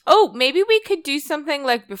 Oh, maybe we could do something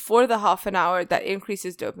like before the half an hour that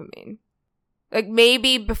increases dopamine. Like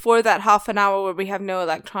maybe before that half an hour where we have no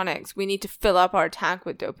electronics, we need to fill up our tank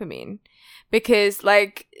with dopamine. Because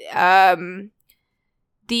like the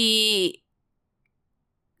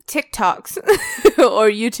TikToks or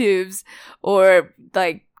YouTubes or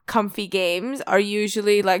like comfy games are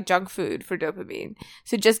usually like junk food for dopamine.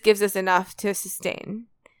 So it just gives us enough to sustain.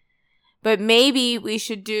 But maybe we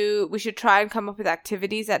should try and come up with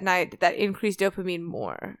activities at night that increase dopamine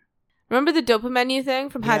more. Remember the dopamine thing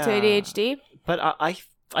from How to ADHD? But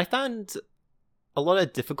I found a lot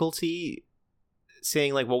of difficulty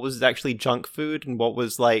seeing like what was actually junk food and what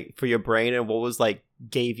was like for your brain and what was like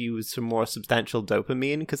gave you some more substantial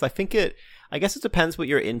dopamine, because I guess it depends what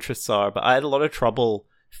your interests are, but I had a lot of trouble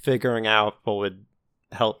figuring out what would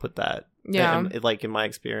help with that. Yeah. Like in my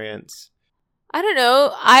experience. I don't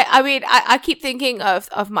know. I mean, I keep thinking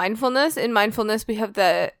of mindfulness. In mindfulness, we have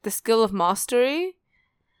the skill of mastery.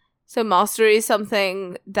 So mastery is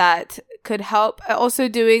something that could help. Also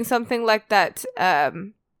doing something like that,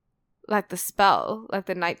 like the spell, like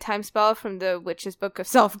the nighttime spell from the Witch's Book of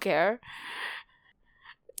Self-Care.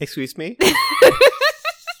 Excuse me?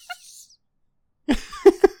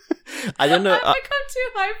 I don't know. I've become too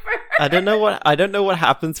hyper. I don't know what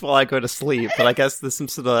happens while I go to sleep, but I guess there's some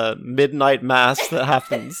sort of midnight mass that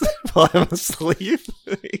happens while I'm asleep.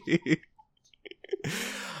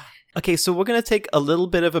 Okay, so we're gonna take a little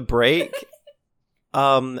bit of a break,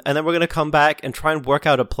 and then we're gonna come back and try and work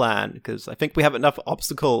out a plan because I think we have enough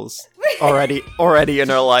obstacles already in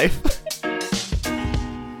our life.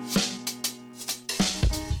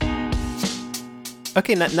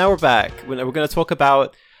 Okay, now we're back. We're going to talk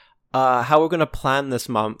about how we're going to plan this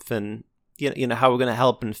month and you know how we're going to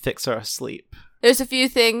help and fix our sleep. There's a few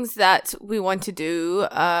things that we want to do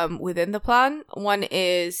within the plan. One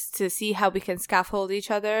is to see how we can scaffold each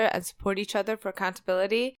other and support each other for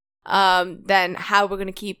accountability. Then how we're going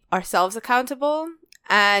to keep ourselves accountable.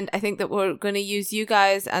 And I think that we're going to use you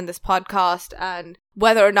guys and this podcast and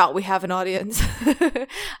whether or not we have an audience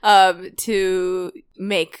to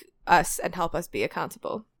make us and help us be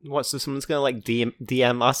accountable. What? So someone's gonna like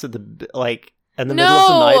DM us at the in the middle of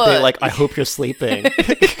the night? They're like, "I hope you're sleeping."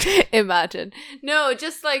 Imagine. No,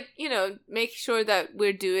 just like make sure that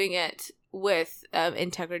we're doing it with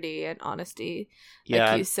integrity and honesty.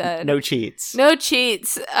 Yeah, like you said, no cheats. No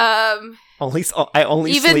cheats. I only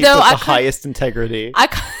even sleep though with the highest integrity.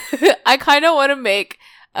 I kind of want to make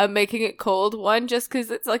making it cold one just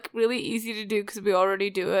because it's like really easy to do because we already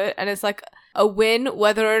do it and it's like a win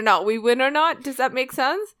whether or not we win or not. Does that make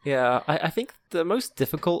sense? Yeah, I think the most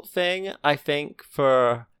difficult thing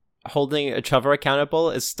for holding each other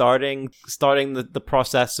accountable is starting the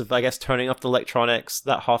process of, I guess, turning off the electronics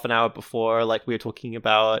that half an hour before, like we were talking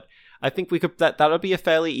about. I think we could that'll be a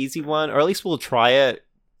fairly easy one, or at least we'll try it.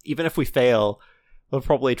 Even if we fail, we'll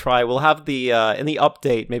probably try. We'll have the in the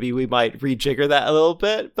update. Maybe we might rejigger that a little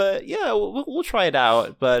bit, but yeah, we'll try it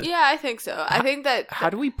out. But yeah, I think so. I think that. How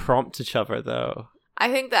do we prompt each other though?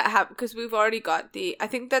 I think that because we've already got I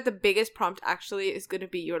think that the biggest prompt actually is going to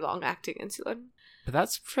be your long-acting insulin. But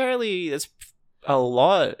that's a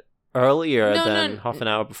lot earlier than half an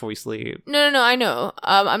hour before we sleep. No, I know.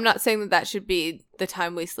 I'm not saying that should be the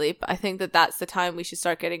time we sleep. I think that that's the time we should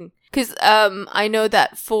start getting. Because I know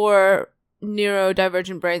that for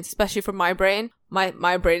neurodivergent brains, especially for my brain,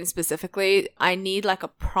 my brain specifically, I need like a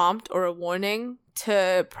prompt or a warning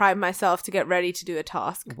to prime myself to get ready to do a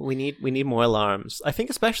task. We need more alarms. I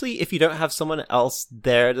think especially if you don't have someone else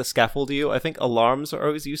there to scaffold you, I think alarms are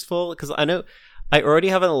always useful because I know I already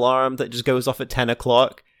have an alarm that just goes off at 10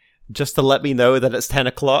 o'clock just to let me know that it's 10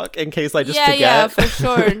 o'clock in case I just forget. Yeah, for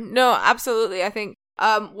sure. No, absolutely. I think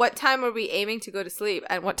what time are we aiming to go to sleep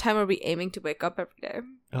and what time are we aiming to wake up every day?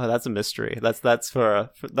 Oh, that's a mystery. That's for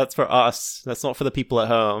us. That's not for the people at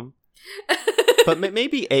home. But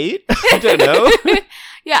maybe 8? I don't know.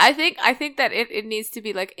 Yeah, I think that it needs to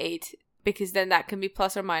be like 8 because then that can be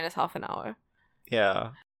plus or minus half an hour. Yeah.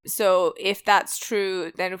 So if that's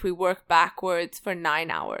true, then if we work backwards for 9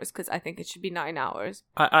 hours, because I think it should be 9 hours.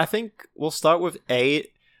 I think we'll start with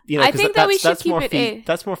 8. I think that we should keep it 8.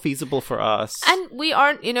 That's more feasible for us. And we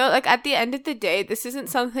aren't, like at the end of the day, this isn't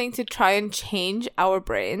something to try and change our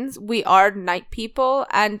brains. We are night people,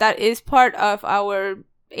 and that is part of our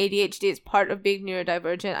ADHD. It's part of being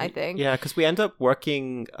neurodivergent, I think. Yeah, because we end up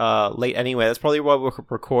working late anyway. That's probably why we're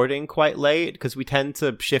recording quite late, because we tend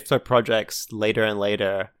to shift our projects later and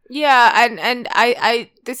later. Yeah, and I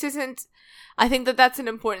think that that's an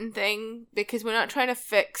important thing, because we're not trying to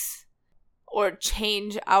fix or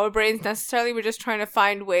change our brains necessarily. We're just trying to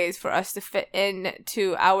find ways for us to fit in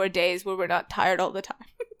to our days where we're not tired all the time.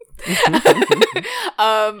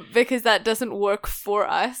 Because that doesn't work for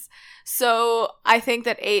us. So I think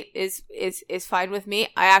that 8 is fine with me.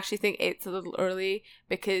 I actually think 8's a little early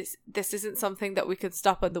because this isn't something that we can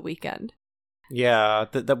stop on the weekend. Yeah,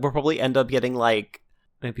 that we'll probably end up getting like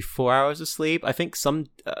maybe 4 hours of sleep. I think some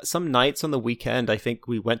nights on the weekend, I think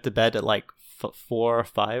we went to bed at like 4 or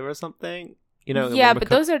 5 or something. Yeah, but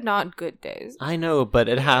those are not good days. I know, but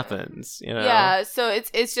it happens. Yeah, so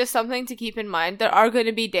it's just something to keep in mind. There are going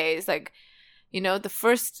to be days like, the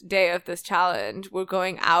first day of this challenge, we're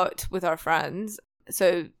going out with our friends.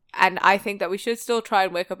 So, and I think that we should still try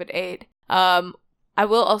and wake up at 8. I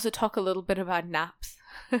will also talk a little bit about naps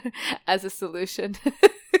as a solution.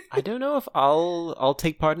 I don't know if I'll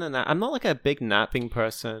take part in that. I'm not like a big napping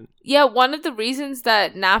person. Yeah, one of the reasons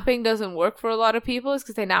that napping doesn't work for a lot of people is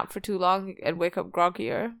because they nap for too long and wake up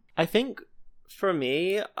groggier. I think for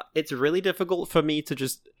me, it's really difficult for me to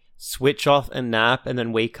just switch off and nap and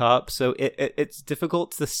then wake up. So it's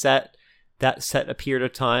difficult to set a period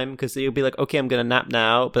of time, because you'll be like, okay, I'm going to nap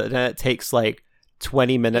now, but then it takes like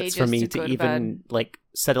 20 minutes for Ages me to to go to even like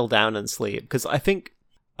settle down and sleep. Because I think,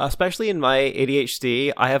 especially in my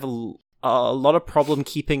ADHD, I have a lot of problem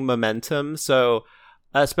keeping momentum. So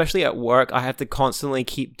especially at work, I have to constantly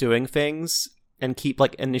keep doing things and keep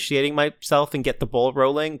like initiating myself and get the ball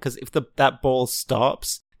rolling. Because if that ball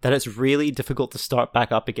stops, then it's really difficult to start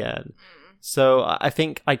back up again. So I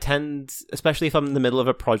think I tend, especially if I'm in the middle of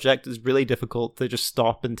a project, it's really difficult to just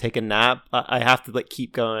stop and take a nap. I have to like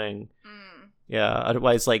keep going. Yeah,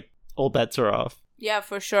 otherwise like all bets are off. Yeah,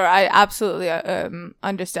 for sure. I absolutely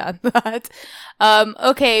understand that.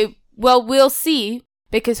 Okay, well, we'll see,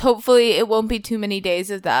 because hopefully it won't be too many days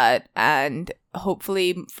of that, and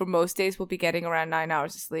hopefully for most days we'll be getting around 9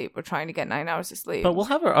 hours of sleep. We're trying to get 9 hours of sleep. But we'll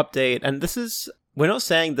have our update, and we're not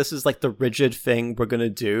saying this is like the rigid thing we're going to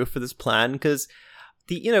do for this plan, because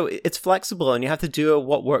it's flexible and you have to do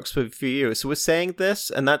what works for you. So we're saying this,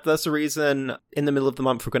 and that's the reason in the middle of the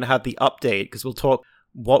month we're going to have the update, because we'll talk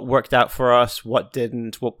what worked out for us, what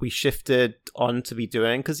didn't, what we shifted on to be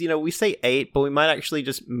doing. Because, we say 8, but we might actually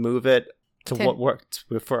just move it to 10. what worked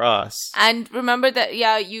for us. And remember that,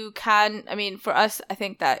 yeah, you can, for us, I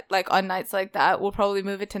think that like on nights like that, we'll probably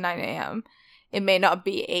move it to 9 a.m. It may not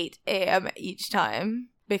be 8 a.m. each time,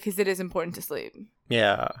 because it is important to sleep.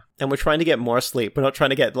 Yeah. And we're trying to get more sleep. We're not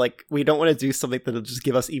trying to get we don't want to do something that'll just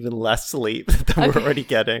give us even less sleep than we're already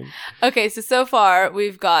getting. Okay, so far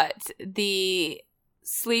we've got the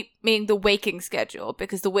sleep, meaning the waking schedule,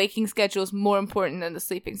 because the waking schedule is more important than the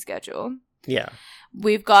sleeping schedule. Yeah.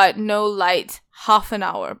 We've got no light half an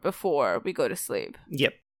hour before we go to sleep.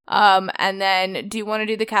 Yep. And then do you want to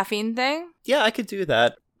do the caffeine thing? Yeah, I could do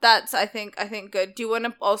that. That's, I think good. Do you want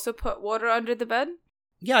to also put water under the bed?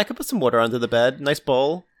 Yeah, I could put some water under the bed. Nice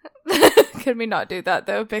bowl. Can we not do that,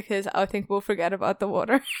 though? Because I think we'll forget about the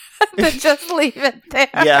water. Then just leave it there.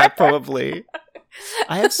 Yeah, probably.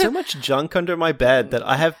 I have so much junk under my bed that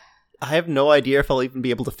I have no idea if I'll even be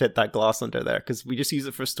able to fit that glass under there, because we just use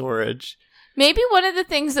it for storage. Maybe one of the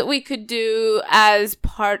things that we could do as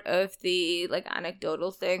part of the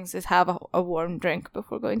anecdotal things is have a warm drink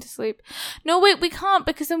before going to sleep. No, wait, we can't,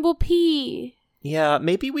 because then we'll pee. Yeah,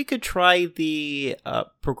 maybe we could try the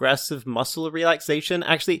progressive muscle relaxation.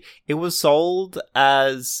 Actually, it was sold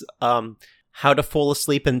as how to fall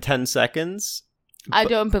asleep in 10 seconds. I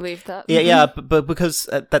don't believe that. Yeah, but because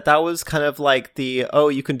that was kind of like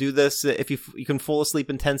you can do this if you can fall asleep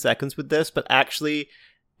in 10 seconds with this, but actually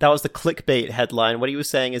that was the clickbait headline. What he was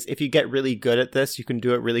saying is if you get really good at this, you can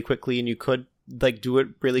do it really quickly, and you could do it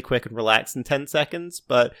really quick and relax in 10 seconds,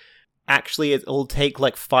 but actually it'll take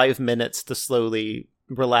 5 minutes to slowly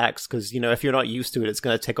relax, because if you're not used to it, it's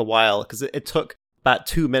going to take a while, because it took about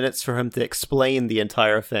 2 minutes for him to explain the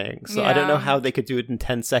entire thing. So I don't know how they could do it in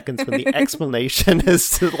 10 seconds when the explanation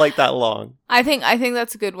is that long. I think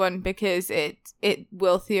that's a good one, because it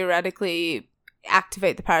will theoretically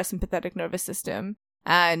activate the parasympathetic nervous system.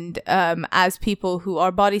 And as people who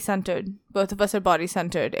are body-centered, both of us are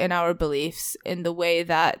body-centered in our beliefs, in the way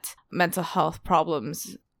that mental health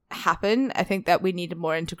problems happen, I think that we need a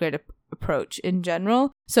more integrated approach in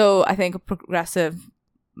general. So I think a progressive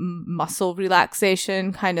muscle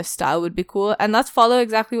relaxation kind of style would be cool, and let's follow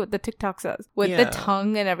exactly what the TikTok says with the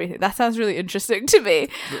tongue and everything. That sounds really interesting to me.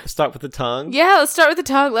 Start with the tongue. Yeah, let's start with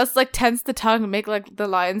the tongue. Let's tense the tongue and make the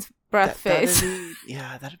lion's breath face.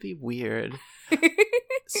 That'd be weird.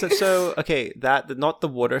 so okay, that not the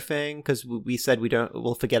water thing, because we said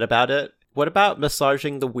we'll forget about it. What about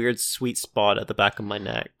massaging the weird sweet spot at the back of my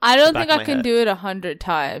neck? I don't think I can do it 100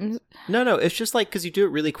 times. No, it's just because you do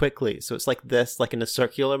it really quickly. So it's this, in a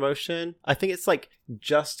circular motion. I think it's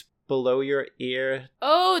just below your ear.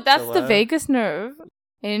 Oh, that's the vagus nerve.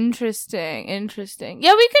 Interesting.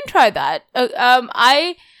 Yeah, we can try that.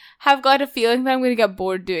 I have got a feeling that I'm going to get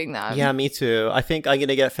bored doing that. Yeah, me too. I think I'm going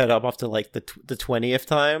to get fed up after the 20th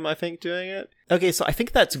time, I think, doing it. Okay, so I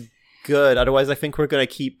think that's good. Otherwise, I think we're going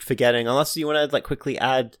to keep forgetting. Unless you want to quickly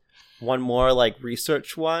add one more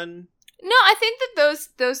research one. No, I think that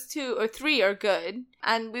those 2 or 3 are good.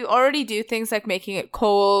 And we already do things like making it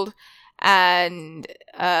cold and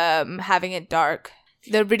having it dark.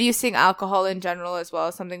 The reducing alcohol in general as well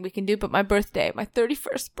is something we can do. But my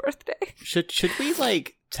 31st birthday. Should we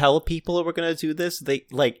tell people we're gonna do this? They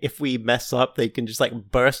if we mess up, they can just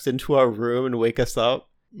burst into our room and wake us up.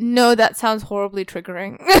 No, that sounds horribly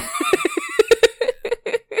triggering.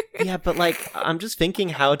 Yeah, but I'm just thinking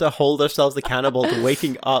how to hold ourselves accountable to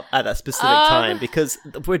waking up at a specific time, because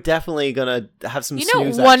we're definitely gonna have some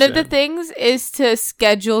snooze one action. of the things is to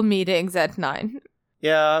schedule meetings at 9.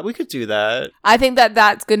 Yeah, we could do that. I think that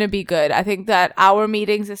that's going to be good. I think that our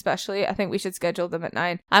meetings especially, I think we should schedule them at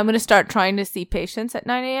 9. I'm going to start trying to see patients at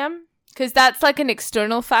 9 a.m. Because that's like an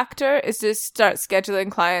external factor, is to start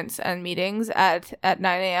scheduling clients and meetings at 9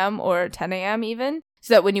 a.m. or 10 a.m. even.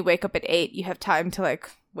 So that when you wake up at 8, you have time to like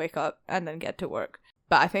wake up and then get to work.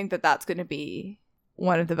 But I think that that's going to be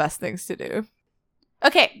one of the best things to do.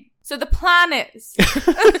 Okay, so the plan is,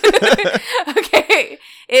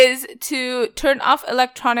 is to turn off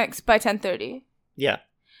electronics by 10:30. Yeah.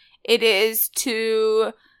 It is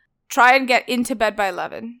to try and get into bed by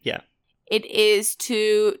 11. Yeah. It is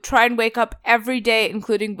to try and wake up every day,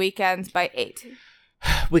 including weekends, by 8.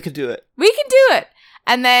 We could do it. We can do it.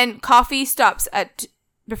 And then coffee stops at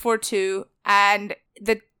before 2. And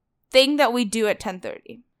the thing that we do at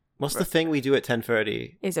 10:30. What's the thing we do at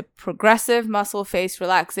 10:30? Is a progressive muscle face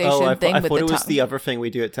relaxation thing with the tongue. I thought it was the other thing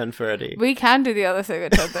we do at 10:30. We can do the other thing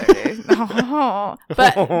at 10:30.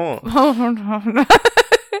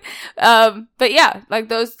 But yeah, like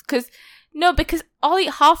those, because Ollie,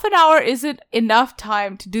 half an hour isn't enough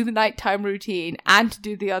time to do the nighttime routine and to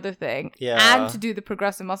do the other thing and to do the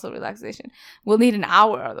progressive muscle relaxation. We'll need an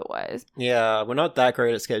hour otherwise. Yeah, we're not that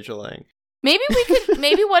great at scheduling. Maybe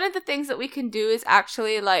maybe one of the things that we can do is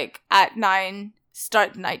actually like at 9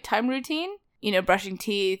 start the nighttime routine. You know, brushing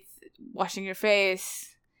teeth, washing your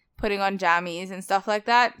face, putting on jammies and stuff like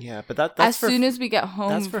that. Yeah, but that's as soon as we get home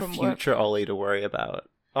that's for from future work. Ollie to worry about.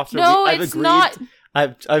 It's not.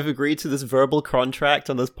 I've agreed to this verbal contract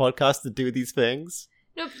on this podcast to do these things.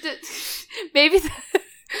 No,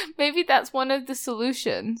 maybe that's one of the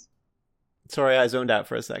solutions. Sorry, I zoned out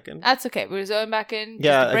for a second. That's okay. We're zoned back in.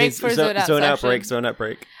 Yeah, break for zone out section. Zone out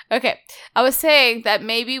break. Okay. I was saying that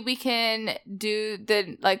maybe we can do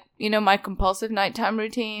the, like, you know, my compulsive nighttime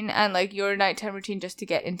routine and like your nighttime routine just to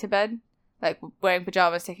get into bed. Like wearing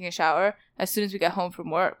pajamas, taking a shower as soon as we get home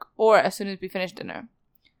from work or as soon as we finish dinner.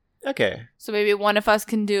 Okay. So maybe one of us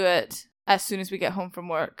can do it as soon as we get home from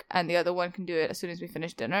work and the other one can do it as soon as we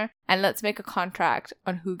finish dinner. And let's make a contract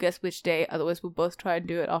on who gets which day. Otherwise, we'll both try and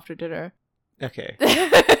do it after dinner. Okay.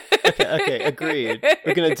 Okay, agreed.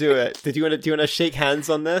 We're gonna do it. Do you want to shake hands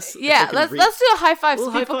on this? Yeah, let's do a high five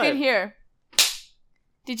so people can hear.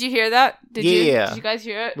 Did you hear that? Did you guys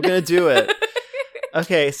hear it? We're gonna do it.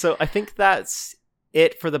 Okay, so I think that's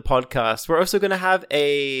it for the podcast. We're also gonna have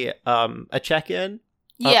a check-in.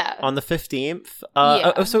 On the 15th.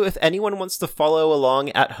 Also, if anyone wants to follow along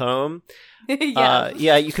at home,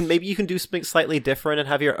 you can do something slightly different and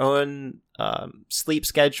have your own sleep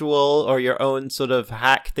schedule or your own sort of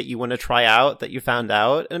hack that you want to try out that you found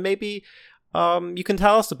out, and maybe you can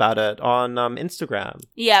tell us about it on Instagram.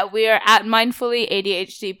 Yeah, we are at Mindfully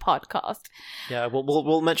ADHD Podcast. Yeah,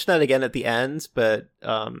 we'll mention that again at the end, but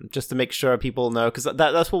just to make sure people know, because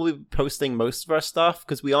that's where we'll be posting most of our stuff,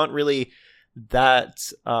 because we aren't really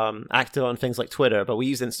that active on things like Twitter, but we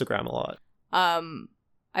use Instagram a lot.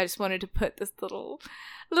 I just wanted to put this little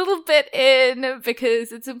bit in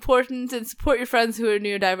because it's important, and support your friends who are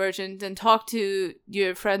neurodivergent and talk to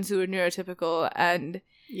your friends who are neurotypical. And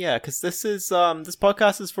yeah, because this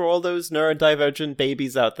podcast is for all those neurodivergent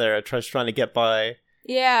babies out there trying to get by.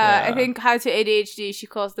 Yeah, I think How to ADHD, she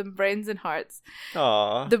calls them brains and hearts.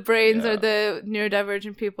 Aww. The brains are the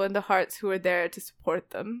neurodivergent people and the hearts who are there to support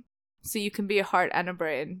them. So you can be a heart and a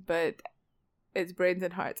brain, but it's brains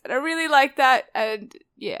and hearts. And I really like that, and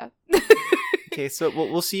yeah. Okay, so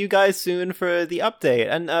we'll see you guys soon for the update,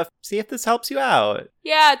 and see if this helps you out.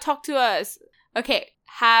 Yeah, talk to us. Okay,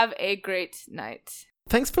 have a great night.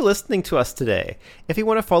 Thanks for listening to us today. If you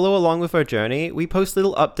want to follow along with our journey, we post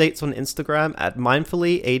little updates on Instagram at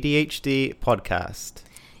Mindfully ADHD Podcast.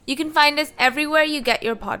 You can find us everywhere you get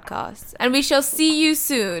your podcasts, and we shall see you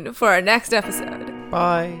soon for our next episode.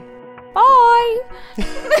 Bye. Bye!